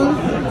all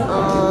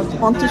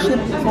sponsorship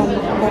from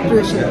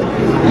corporation.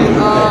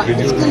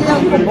 इसके लिए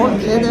हमको बहुत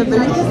खेद है।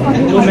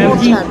 तो मैम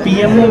जी,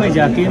 पीएमओ में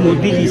जाके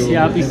मोदी जी से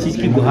आप इस चीज़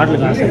की गुहार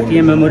लगा सकती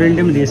हैं,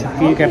 मेमोरेंडम दे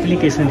सकती हैं, एक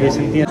एप्लीकेशन दे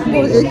सकती हैं।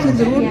 तो एक चीज़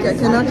ज़रूर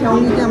कहना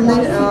चाहूँगी कि हमने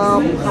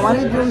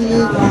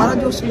हमारा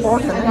जो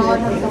स्पोर्ट है ना,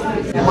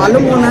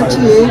 मालूम होना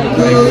चाहिए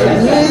कि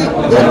ये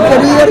एक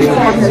करियर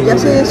स्पोर्ट है,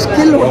 जैसे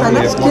स्किल होता है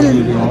ना, स्किल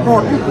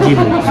स्पोर्ट,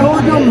 सो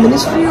जो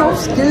ministry of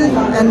skill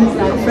and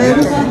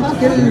affairs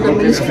skill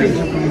ministry,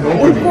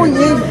 उनको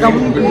ये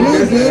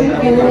गेम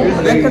को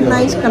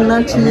रिकग्नाइज करना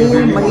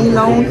चाहिए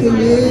महिलाओं के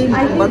लिए,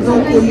 मर्दों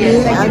के लिए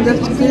एज अ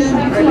स्किल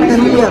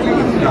करियर।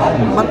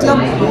 मतलब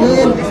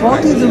ये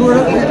बहुत ही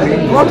ज़रूरी है।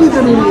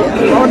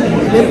 और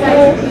मेरे को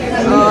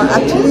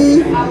एक्चुअली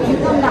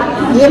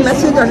ये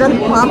मैसेज अगर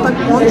वहाँ तक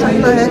पहुँच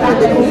सकता है कि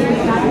देखो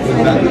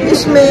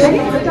इसमें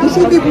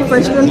किसी भी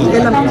प्रोफेशनल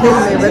खेल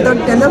में, वेदर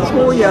टेनिस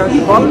हो या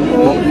गोल्फ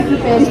हो,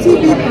 किसी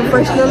भी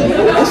प्रोफेशनल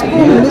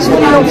इसको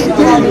मिनिस्ट्री ऑफ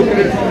स्किल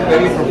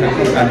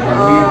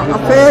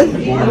अफेयर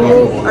को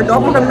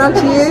अडॉप्ट करना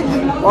चाहिए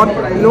और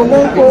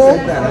लोगों को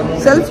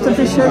सेल्फ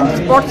सफिशिएंट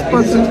स्पोर्ट्स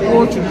पर्सन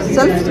को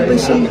सेल्फ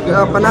सफिशिएंट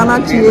बनाना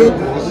चाहिए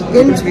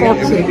इन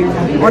स्पोर्ट्स से।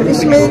 और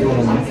इसमें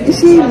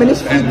इसी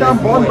मिनिस्ट्री का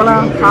बहुत बड़ा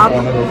हाथ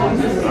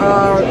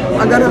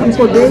अगर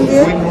हमको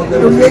देंगे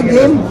तो ये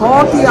गेम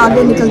बहुत ही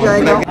आगे निकल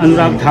जाएगा।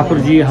 अनुराग ठाकुर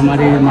जी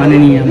हमारे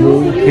माननीय वो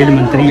खेल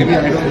मंत्री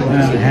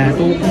हैं,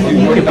 तो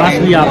उनके पास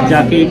भी आप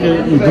जाके एक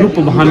ग्रुप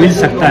वहाँ मिल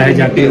सकता है,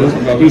 जाके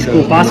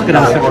इसको पास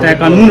करा सकता है,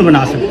 कानून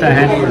बना सकता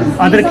है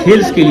अदर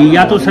खेल्स के लिए,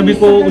 या तो सभी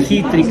को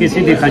उसी तरीके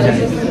से देखा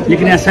जाए,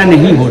 लेकिन ऐसा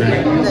नहीं हो रहा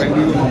है।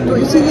 तो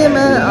इसीलिए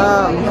मैं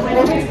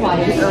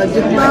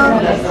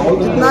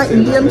जितना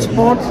इंडियन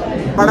स्पोर्ट्स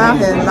बड़ा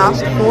है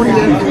लास्ट 4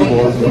 ईयर्स में,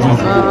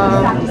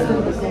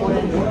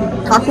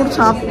 ठाकुर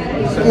साहब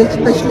के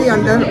स्पेशली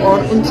अंडर और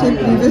उनसे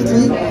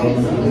प्रीवियसली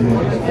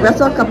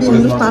वैसा कभी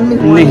हिंदुस्तान में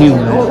हुआ नहीं,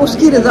 और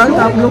उसकी रिजल्ट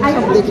आप लोग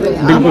सब देख रहे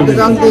हैं, आप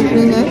रिजल्ट देख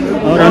रहे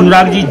हैं। और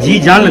अनुराग जी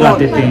जान लगा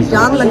देते हैं,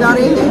 जान लगा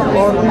रहे हैं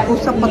और उनको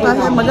सब पता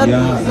है। मगर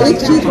एक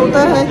चीज़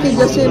होता है कि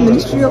जैसे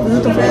ministry of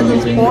youth affairs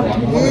and sport,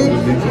 ये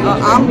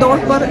आमतौर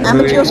पर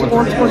एमेच्योर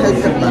स्पोर्ट्स को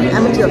हेल्प करता है,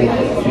 एमेच्योर।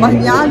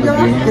 बट यहाँ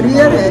जहाँ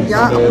करियर है,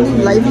 जहाँ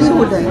अपनी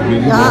लाइवलीहुड है,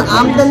 जहाँ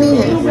आमदनी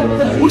है,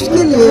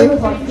 उसके लिए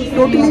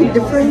टोटली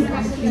डिफरेंट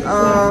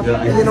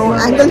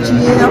एंगल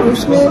चाहिए। और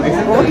उसमें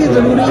बहुत ही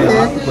ज़रूरी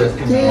है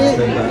कि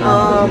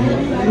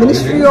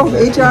ministry of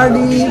HRD,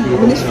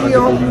 ministry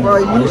of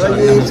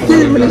ये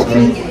स्किल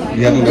मिनिस्ट्री,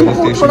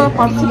 इनको थोड़ा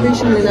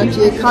पार्टिसिपेशन लेना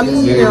चाहिए। खाली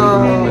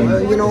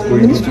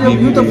मिनिस्ट्री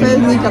ऑफ यूथ अफेयर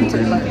नहीं कर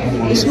सकता,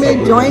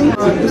 इसमें जॉइंट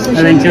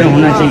वेंचर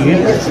होना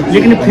चाहिए।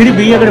 लेकिन फिर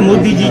भी अगर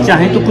मोदी जी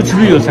चाहें तो कुछ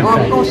भी हो सकता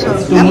है,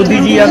 तो मोदी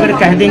जी अगर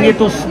कह देंगे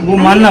तो वो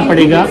मानना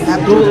पड़ेगा।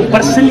 तो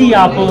पर्सनली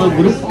आप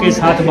ग्रुप के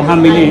साथ वहाँ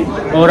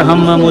मिलें और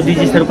हम मोदी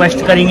जी से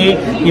रिक्वेस्ट करेंगे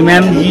कि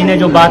मैम जी ने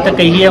जो बात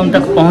कही है उन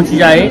तक पहुँच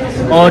जाए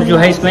और जो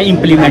है इसमें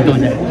इम्प्लीमेंट हो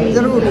जाए।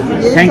 जरूर।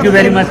 Thank you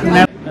very much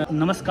ma'am.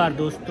 नमस्कार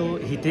दोस्तों,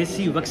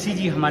 हितेशी बख्शी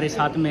जी हमारे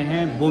साथ में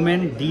हैं।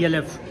 वुमेन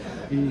DLF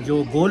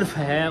जो गोल्फ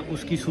है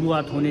उसकी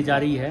शुरुआत होने जा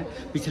रही है।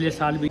 पिछले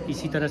साल भी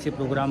इसी तरह से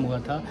प्रोग्राम हुआ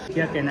था।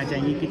 क्या कहना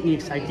चाहेंगी, कितनी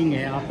एक्साइटिंग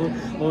है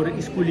आप और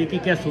इसको लेके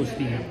क्या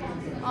सोचती हैं?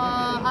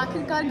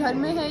 आखिरकार घर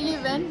में है ये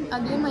इवेंट,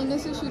 अगले महीने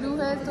से शुरू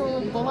है, तो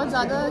बहुत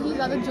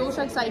ज़्यादा जोश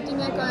एक्साइटिंग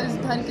है।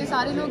 घर के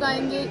सारे लोग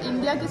आएंगे,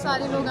 इंडिया के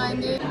सारे लोग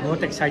आएंगे।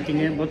 बहुत एक्साइटिंग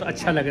है, बहुत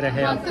अच्छा लग रहा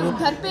है आपको।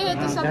 घर पे है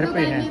तो सब लोग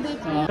आएंगे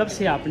देखने। कब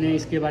से आपने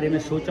इसके बारे में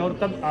सोचा और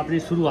कब आपने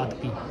शुरुआत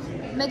की?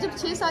 मैं जब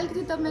 6 साल की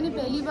थी तब मैंने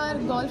पहली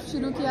बार गोल्फ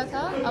शुरू किया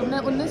था। अब मैं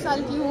 19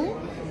 साल की हूँ।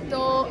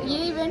 तो ये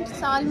इवेंट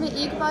साल में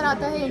एक बार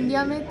आता है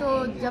इंडिया में, तो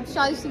जब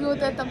साल शुरू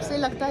होता है तब से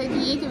लगता है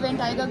कि एक इवेंट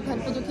आएगा घर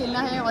पे जो खेलना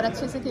है और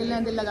अच्छे से खेलना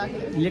है दिल लगा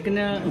के। लेकिन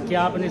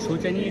क्या आपने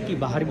सोचा नहीं है कि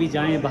बाहर भी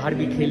जाएं, बाहर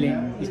भी खेलें,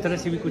 इस तरह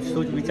से भी कुछ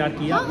सोच विचार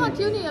किया? हाँ,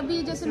 क्यों नहीं।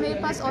 अभी जैसे मेरे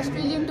पास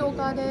ऑस्ट्रेलियन टो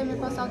कार्ड है, मेरे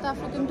पास साउथ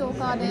अफ्रीकन टो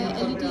कार्ड है,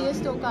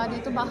 एलईट टो कार्ड है,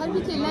 तो बाहर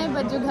भी खेलना है,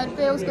 बट जो घर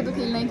पे है उसको तो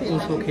खेलना ही खेलना है।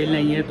 उसको खेलना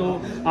ही है। तो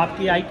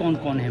आपकी आई कौन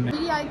कौन है?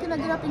 मेरी आइकन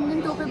अगर आप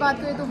इंडियन टो पे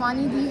बात करें तो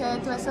वानी दी है,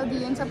 तो ऐसा दी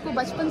है। इन सबको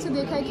बचपन से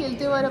देखा है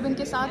खेलते हुए और अब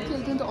इनके साथ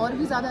खेलते हैं तो और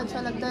भी ज़्यादा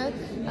अच्छा लगता है।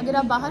 अगर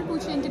आप बाहर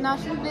पूछें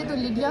इंटरनेशनल प्ले तो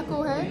लिडिया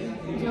को है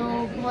जो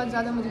बहुत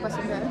ज़्यादा मुझे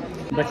पसंद है।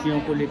 बच्चियों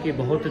को लेके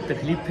बहुत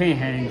तकलीफ़ें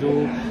हैं जो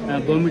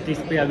गवर्नमेंट इस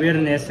पे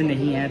अवेयरनेस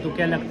नहीं है, तो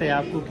क्या लगता है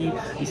आपको कि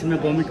इसमें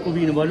गवर्नमेंट को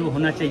भी इन्वॉल्व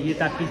होना चाहिए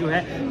ताकि जो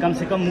है कम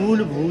से कम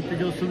मूलभूत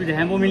जो सुविधा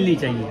है वो मिलनी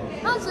चाहिए?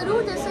 हाँ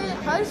ज़रूर। जैसे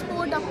हर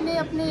स्पोर्ट अपने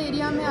अपने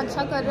एरिया में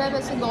अच्छा कर रहा है,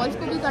 वैसे गोल्फ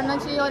को भी करना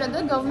चाहिए। और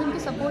अगर गवर्नमेंट की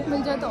सपोर्ट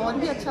मिल जाए तो और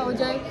भी अच्छा हो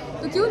जाए,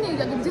 तो क्यों नहीं,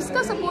 अगर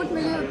जिसका सपोर्ट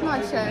मिले उतना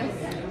अच्छा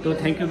है। तो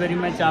थैंक यू वेरी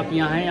मच, आप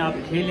यहाँ हैं, आप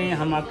खेलें,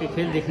 हम आपके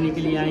खेल देखने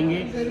के लिए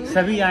आएंगे,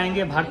 सभी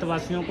आएंगे।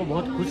 भारतवासियों को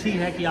बहुत खुशी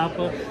है कि आप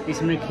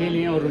इसमें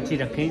खेलें और रुचि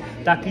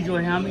रखें ताकि जो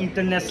है हम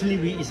इंटरनेशनली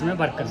भी इसमें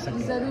वर्क कर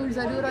सकें।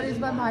 ज़रूर। और इस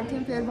बार भारतीय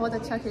प्लेयर बहुत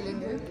अच्छा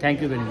खेलेंगे।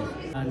 Thank you very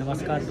much.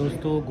 नमस्कार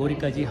दोस्तों,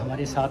 गोरिका जी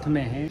हमारे साथ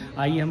में हैं।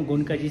 आइए हम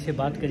गोरिका जी से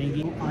बात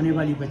करेंगे, आने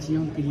वाली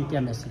बच्चियों उनके लिए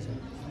क्या मैसेज है?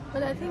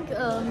 बट आई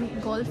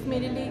थिंक गोल्फ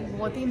मेरे लिए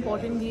बहुत ही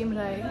इंपॉर्टेंट गेम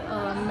रहा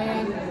है।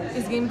 मैं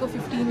इस गेम को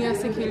 15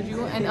 ईयर्स से खेल रही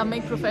हूँ एंड अब मैं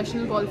एक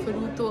प्रोफेशनल गोल्फर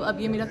हूँ, तो अब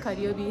ये मेरा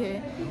करियर भी है।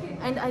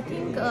 एंड आई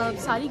थिंक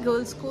सारी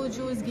गर्ल्स को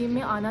जो इस गेम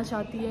में आना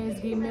चाहती है,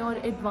 इस गेम में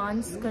और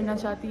एडवांस करना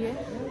चाहती है,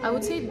 आई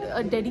वुड से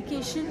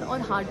डेडिकेशन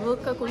और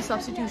हार्डवर्क का कोई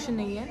सब्स्टिट्यूशन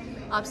नहीं है।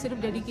 आप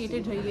सिर्फ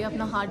डेडिकेटेड रहिए,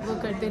 अपना हार्ड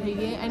वर्क करते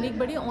रहिए एंड एक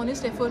बड़े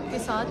ऑनेस्ट एफर्ट के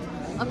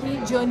साथ अपनी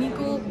जर्नी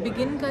को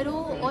बिगिन करो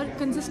और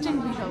कंसिस्टेंट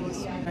भी रहो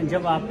उसमें।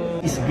 जब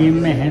आप इस गेम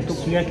में हैं तो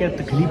क्या क्या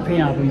तकलीफ़ें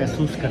आप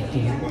महसूस करती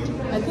हैं?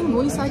 आई थिंक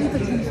वही सारी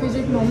तकलीफ़ें जो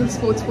एक नॉर्मल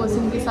स्पोर्ट्स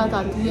पर्सन के साथ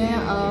आती हैं।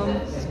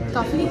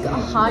 काफ़ी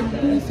हार्ड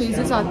भी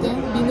फेजेस आते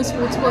हैं। Being a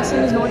sports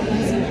person is not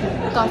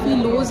easy. काफ़ी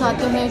लोज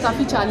आते हैं,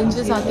 काफ़ी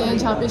चैलेंजेस आते हैं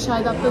जहाँ पे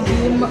शायद आपका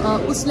गेम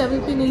उस लेवल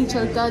पे नहीं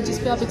चलता जिस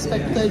पे आप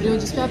एक्सपेक्ट कर रहे हो,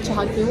 जिस पे आप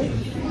चाहते हो।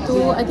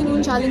 तो आई थिंक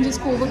उन चैलेंजेस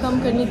को ओवरकम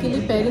करने के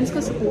लिए पेरेंट्स का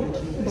सपोर्ट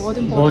बहुत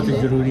इम्पोर्टेंट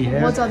है, ज़रूरी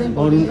है, बहुत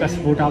ज़्यादा और उनका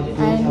सपोर्ट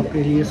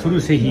आपके लिए शुरू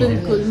से ही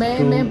बिल्कुल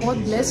है। मैं बहुत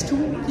ब्लेस्ड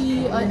हूँ कि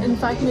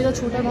इनफैक्ट मेरा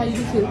छोटा भाई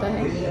भी खेलता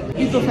है,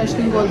 भी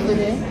प्रोफेशनल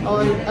गोल्फर है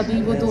और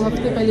अभी वो 2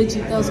 हफ्ते पहले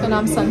जीता। उसका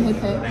नाम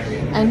सनहित है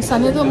एंड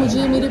सनहित और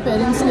मुझे मेरे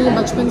पेरेंट्स ने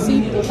बचपन से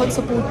ही बहुत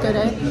सपोर्ट करा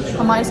है।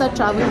 हमारे साथ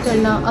ट्रैवल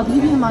करना, अभी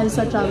भी हमारे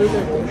साथ ट्रैवल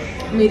करते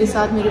हैं मेरे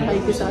साथ, मेरे भाई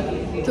के साथ।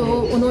 तो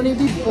उन्होंने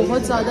भी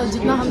बहुत ज़्यादा,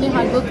 जितना हमने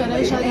हार्डवर्क करा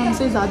है शायद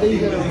हमसे ज़्यादा ही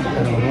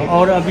करा।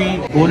 और अभी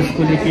गोल्फ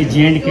को लेके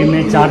J&K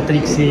में 4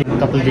 तारीख से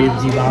कपिल देव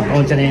जी वहाँ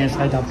पहुँच रहे हैं,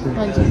 शायद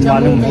आपको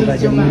मालूम होगा।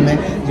 जम्मू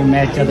में जो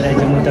मैच चल रहा है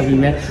जम्मू तवी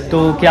में,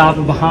 तो क्या आप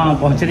वहाँ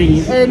पहुँच रही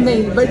हैं?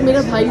 नहीं, बट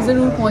मेरा भाई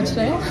ज़रूर पहुँच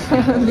रहा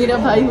है। मेरा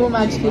भाई वो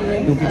मैच खेल रहा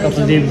है क्योंकि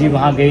कपिल देव जी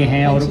वहाँ गए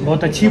हैं और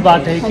बहुत अच्छी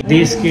बात है कि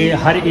देश के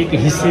हर एक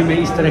हिस्से में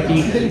इस तरह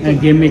की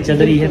गेम में चल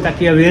रही है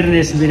ताकि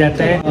अवेयरनेस भी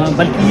रहता है।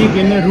 बल्कि ये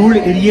गेम में रूरल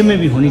एरिया में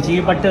भी होनी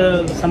चाहिए, but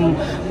some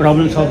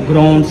problems of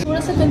ground थोड़ा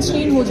सा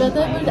कंस्ट्रेन हो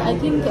जाता है। बट आई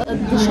थिंक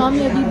दिशा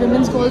में अभी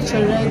वुमेंस गोल्फ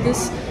चल रहा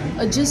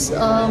है। जिस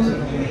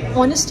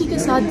ऑनेस्टी के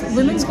साथ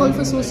women's golf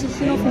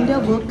association of India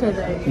work कर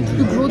रहा है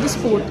to grow the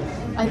sport,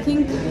 I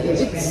think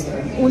it's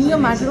only a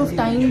matter of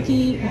time कि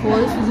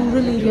गोल्फ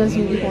रूरल एरियाज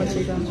में भी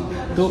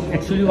पहुंचेगा। तो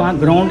एक्चुअली वहाँ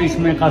ग्राउंड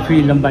इसमें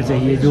काफ़ी लंबा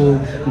चाहिए, जो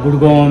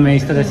गुड़गांव में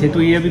इस तरह से,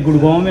 तो ये अभी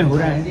गुड़गांव में हो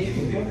रहा है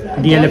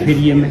DLF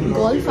एरिया में।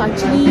 गोल्फ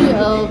एक्चुअली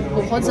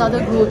बहुत ज़्यादा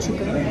ग्रो हो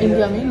चुका है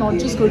इंडिया में, नॉट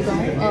जस्ट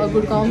गुड़गांव।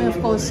 गुड़गांव में ऑफ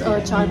कोर्स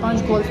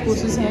 4-5 गोल्फ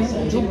कोर्सेज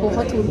हैं जो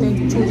बहुत होते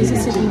हैं छोटी सी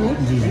सिटी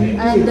में।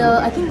 एंड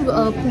आई थिंक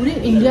पूरे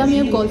इंडिया में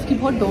अब गोल्फ की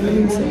बहुत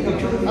डोमिनेंस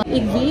है।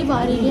 एक वेव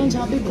आ रही है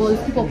जहाँ पे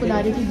गोल्फ की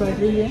पॉपुलैरिटी बढ़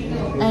रही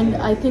है। एंड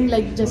आई थिंक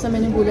लाइक जैसा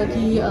मैंने बोला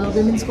कि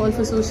women's golf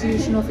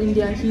association of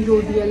India, hero,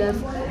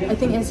 DLF, I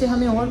think ऐसे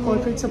हमें और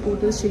कॉर्पोरेट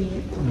सपोर्टर्स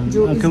चाहिए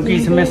जो क्योंकि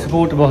इसमें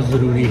सपोर्ट बहुत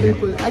ज़रूरी है।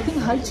 बिल्कुल, आई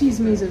थिंक हर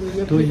चीज़ में ज़रूरी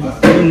है।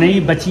 तो नई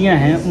बच्चियां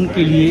हैं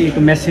उनके लिए एक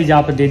मैसेज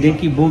आप दे दें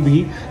कि वो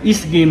भी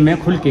इस गेम में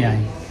खुल के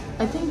आएँ।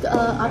 आई थिंक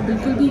आप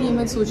बिल्कुल भी ये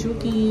मत सोचो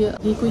कि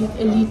ये कोई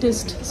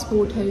एलिटिस्ट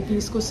स्पोर्ट है कि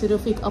इसको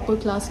सिर्फ एक अपर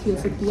क्लास खेल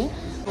सकती है।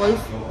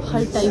 गोल्फ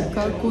हर टाइप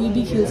का कोई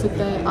भी खेल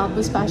सकता है। आप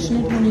बस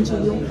पैशनेट होने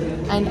चाहिए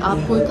एंड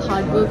आपको एक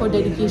हार्डवर्क और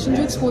डेडिकेशन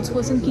जो एक स्पोर्ट्स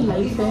पर्सन की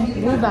लाइफ है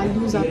वो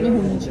वैल्यूज़ आप में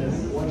होनी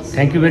चाहिए।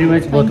 थैंक यू वेरी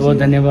मच, बहुत बहुत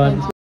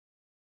धन्यवाद।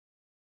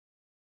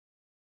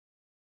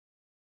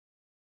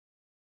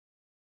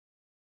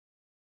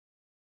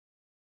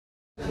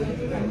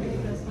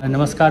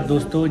 नमस्कार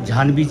दोस्तों,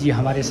 जानवी जी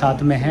हमारे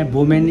साथ में हैं।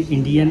 वुमेन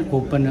इंडियन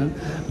ओपन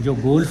जो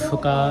गोल्फ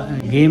का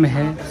गेम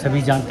है,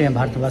 सभी जानते हैं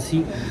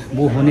भारतवासी,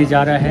 वो होने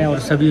जा रहा है और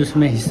सभी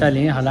उसमें हिस्सा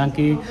लें।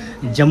 हालांकि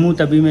जम्मू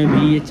तवी में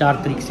भी ये 4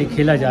 तारीख से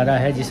खेला जा रहा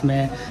है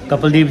जिसमें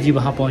कपिल देव जी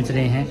वहाँ पहुँच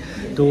रहे हैं।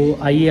 तो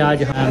आइए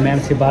आज मैम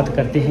से बात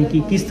करते हैं कि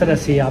किस तरह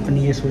से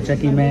आपने ये सोचा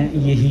कि मैं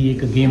यही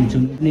एक गेम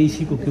चुनूँ,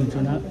 इसी को क्यों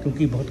चुना,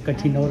 क्योंकि बहुत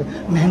कठिन और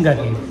महंगा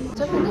गेम।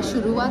 जब मैंने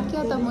शुरुआत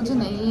किया तब मुझे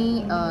नहीं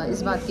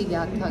इस बात की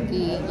ज्ञात था कि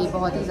ये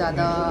बहुत ही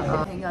ज़्यादा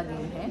महंगा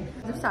गेम है।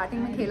 जब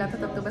स्टार्टिंग में खेला था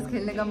तब तो बस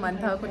खेलने का मन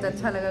था, कुछ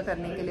अच्छा लगा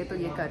करने के लिए तो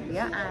ये कर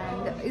लिया।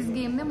 एंड इस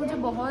गेम ने मुझे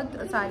बहुत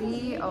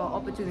सारी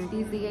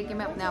अपॉर्चुनिटीज़ दी है कि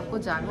मैं अपने आप को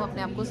जानूँ,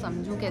 अपने आप को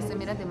समझूँ, कैसे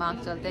मेरा दिमाग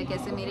चलता है,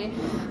 कैसे मेरे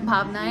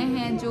भावनाएँ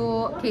हैं जो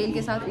खेल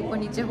के साथ ऊपर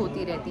नीचे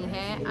होती रहती हैं।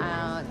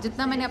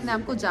 जितना मैंने अपने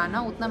आप को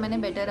जाना उतना मैंने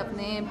बेटर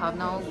अपने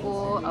भावनाओं को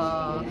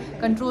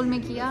कंट्रोल में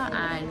किया।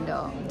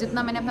 एंड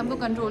जितना मैंने अपने आप को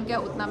कंट्रोल किया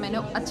उतना मैंने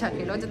अच्छा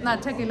खेला, जितना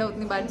अच्छा खेला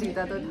उतनी बार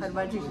जीता, तो हर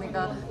बार जीतने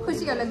का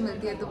खुशी अलग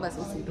मिलती है। तो बस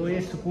उसी। तो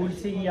ये स्कूल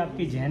से ही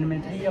आपके जहन में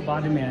थे या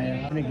बाद में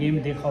आया? आपने गेम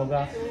देखा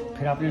होगा,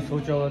 फिर आपने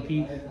सोचा होगा कि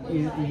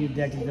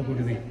that is the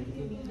good way.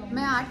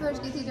 मैं 8 वर्ष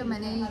की थी जब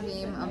मैंने ये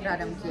गेम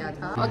प्रारंभ किया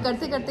था और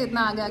करते करते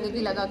इतना आगे आगे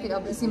भी लगा कि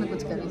अब इसी में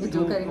कुछ करेंगे,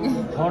 जो करेंगे।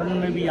 फॉरेन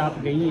में भी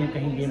आप गई हैं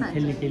कहीं गेम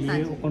खेलने के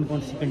लिए? कौन कौन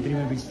सी कंट्री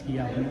में विजिट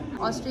किया आपने?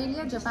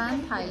 Australia,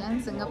 Japan,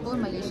 Thailand, Singapore,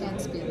 Malaysia and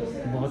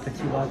Spain. बहुत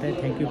अच्छी बात है,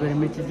 थैंक यू वेरी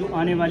मच। जो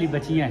आने वाली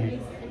बच्चियाँ हैं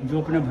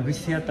जो अपना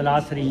भविष्य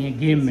तलाश रही हैं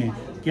गेम में,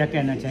 क्या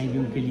कहना चाहेंगी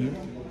उनके लिए?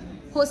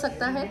 हो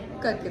सकता है,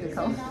 करके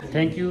दिखाओ।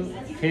 Thank you.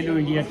 खेलो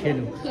इंडिया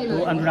खेलो।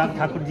 तो अनुराग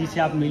ठाकुर जी से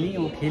आप मिली,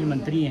 वो खेल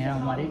मंत्री हैं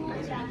हमारे,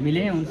 मिले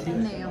हैं उनसे?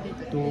 नहीं, अभी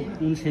तक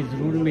तो उनसे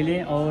ज़रूर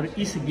मिलें और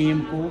इस गेम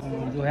को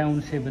जो है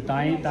उनसे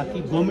बताएं ताकि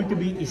गवर्नमेंट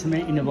भी इसमें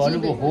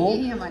इन्वॉल्व हो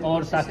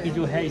और ताकि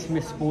जो है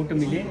इसमें सपोर्ट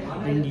मिले,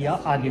 इंडिया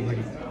आगे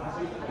बढ़े।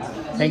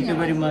 Thank you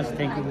very much,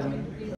 thank you very much.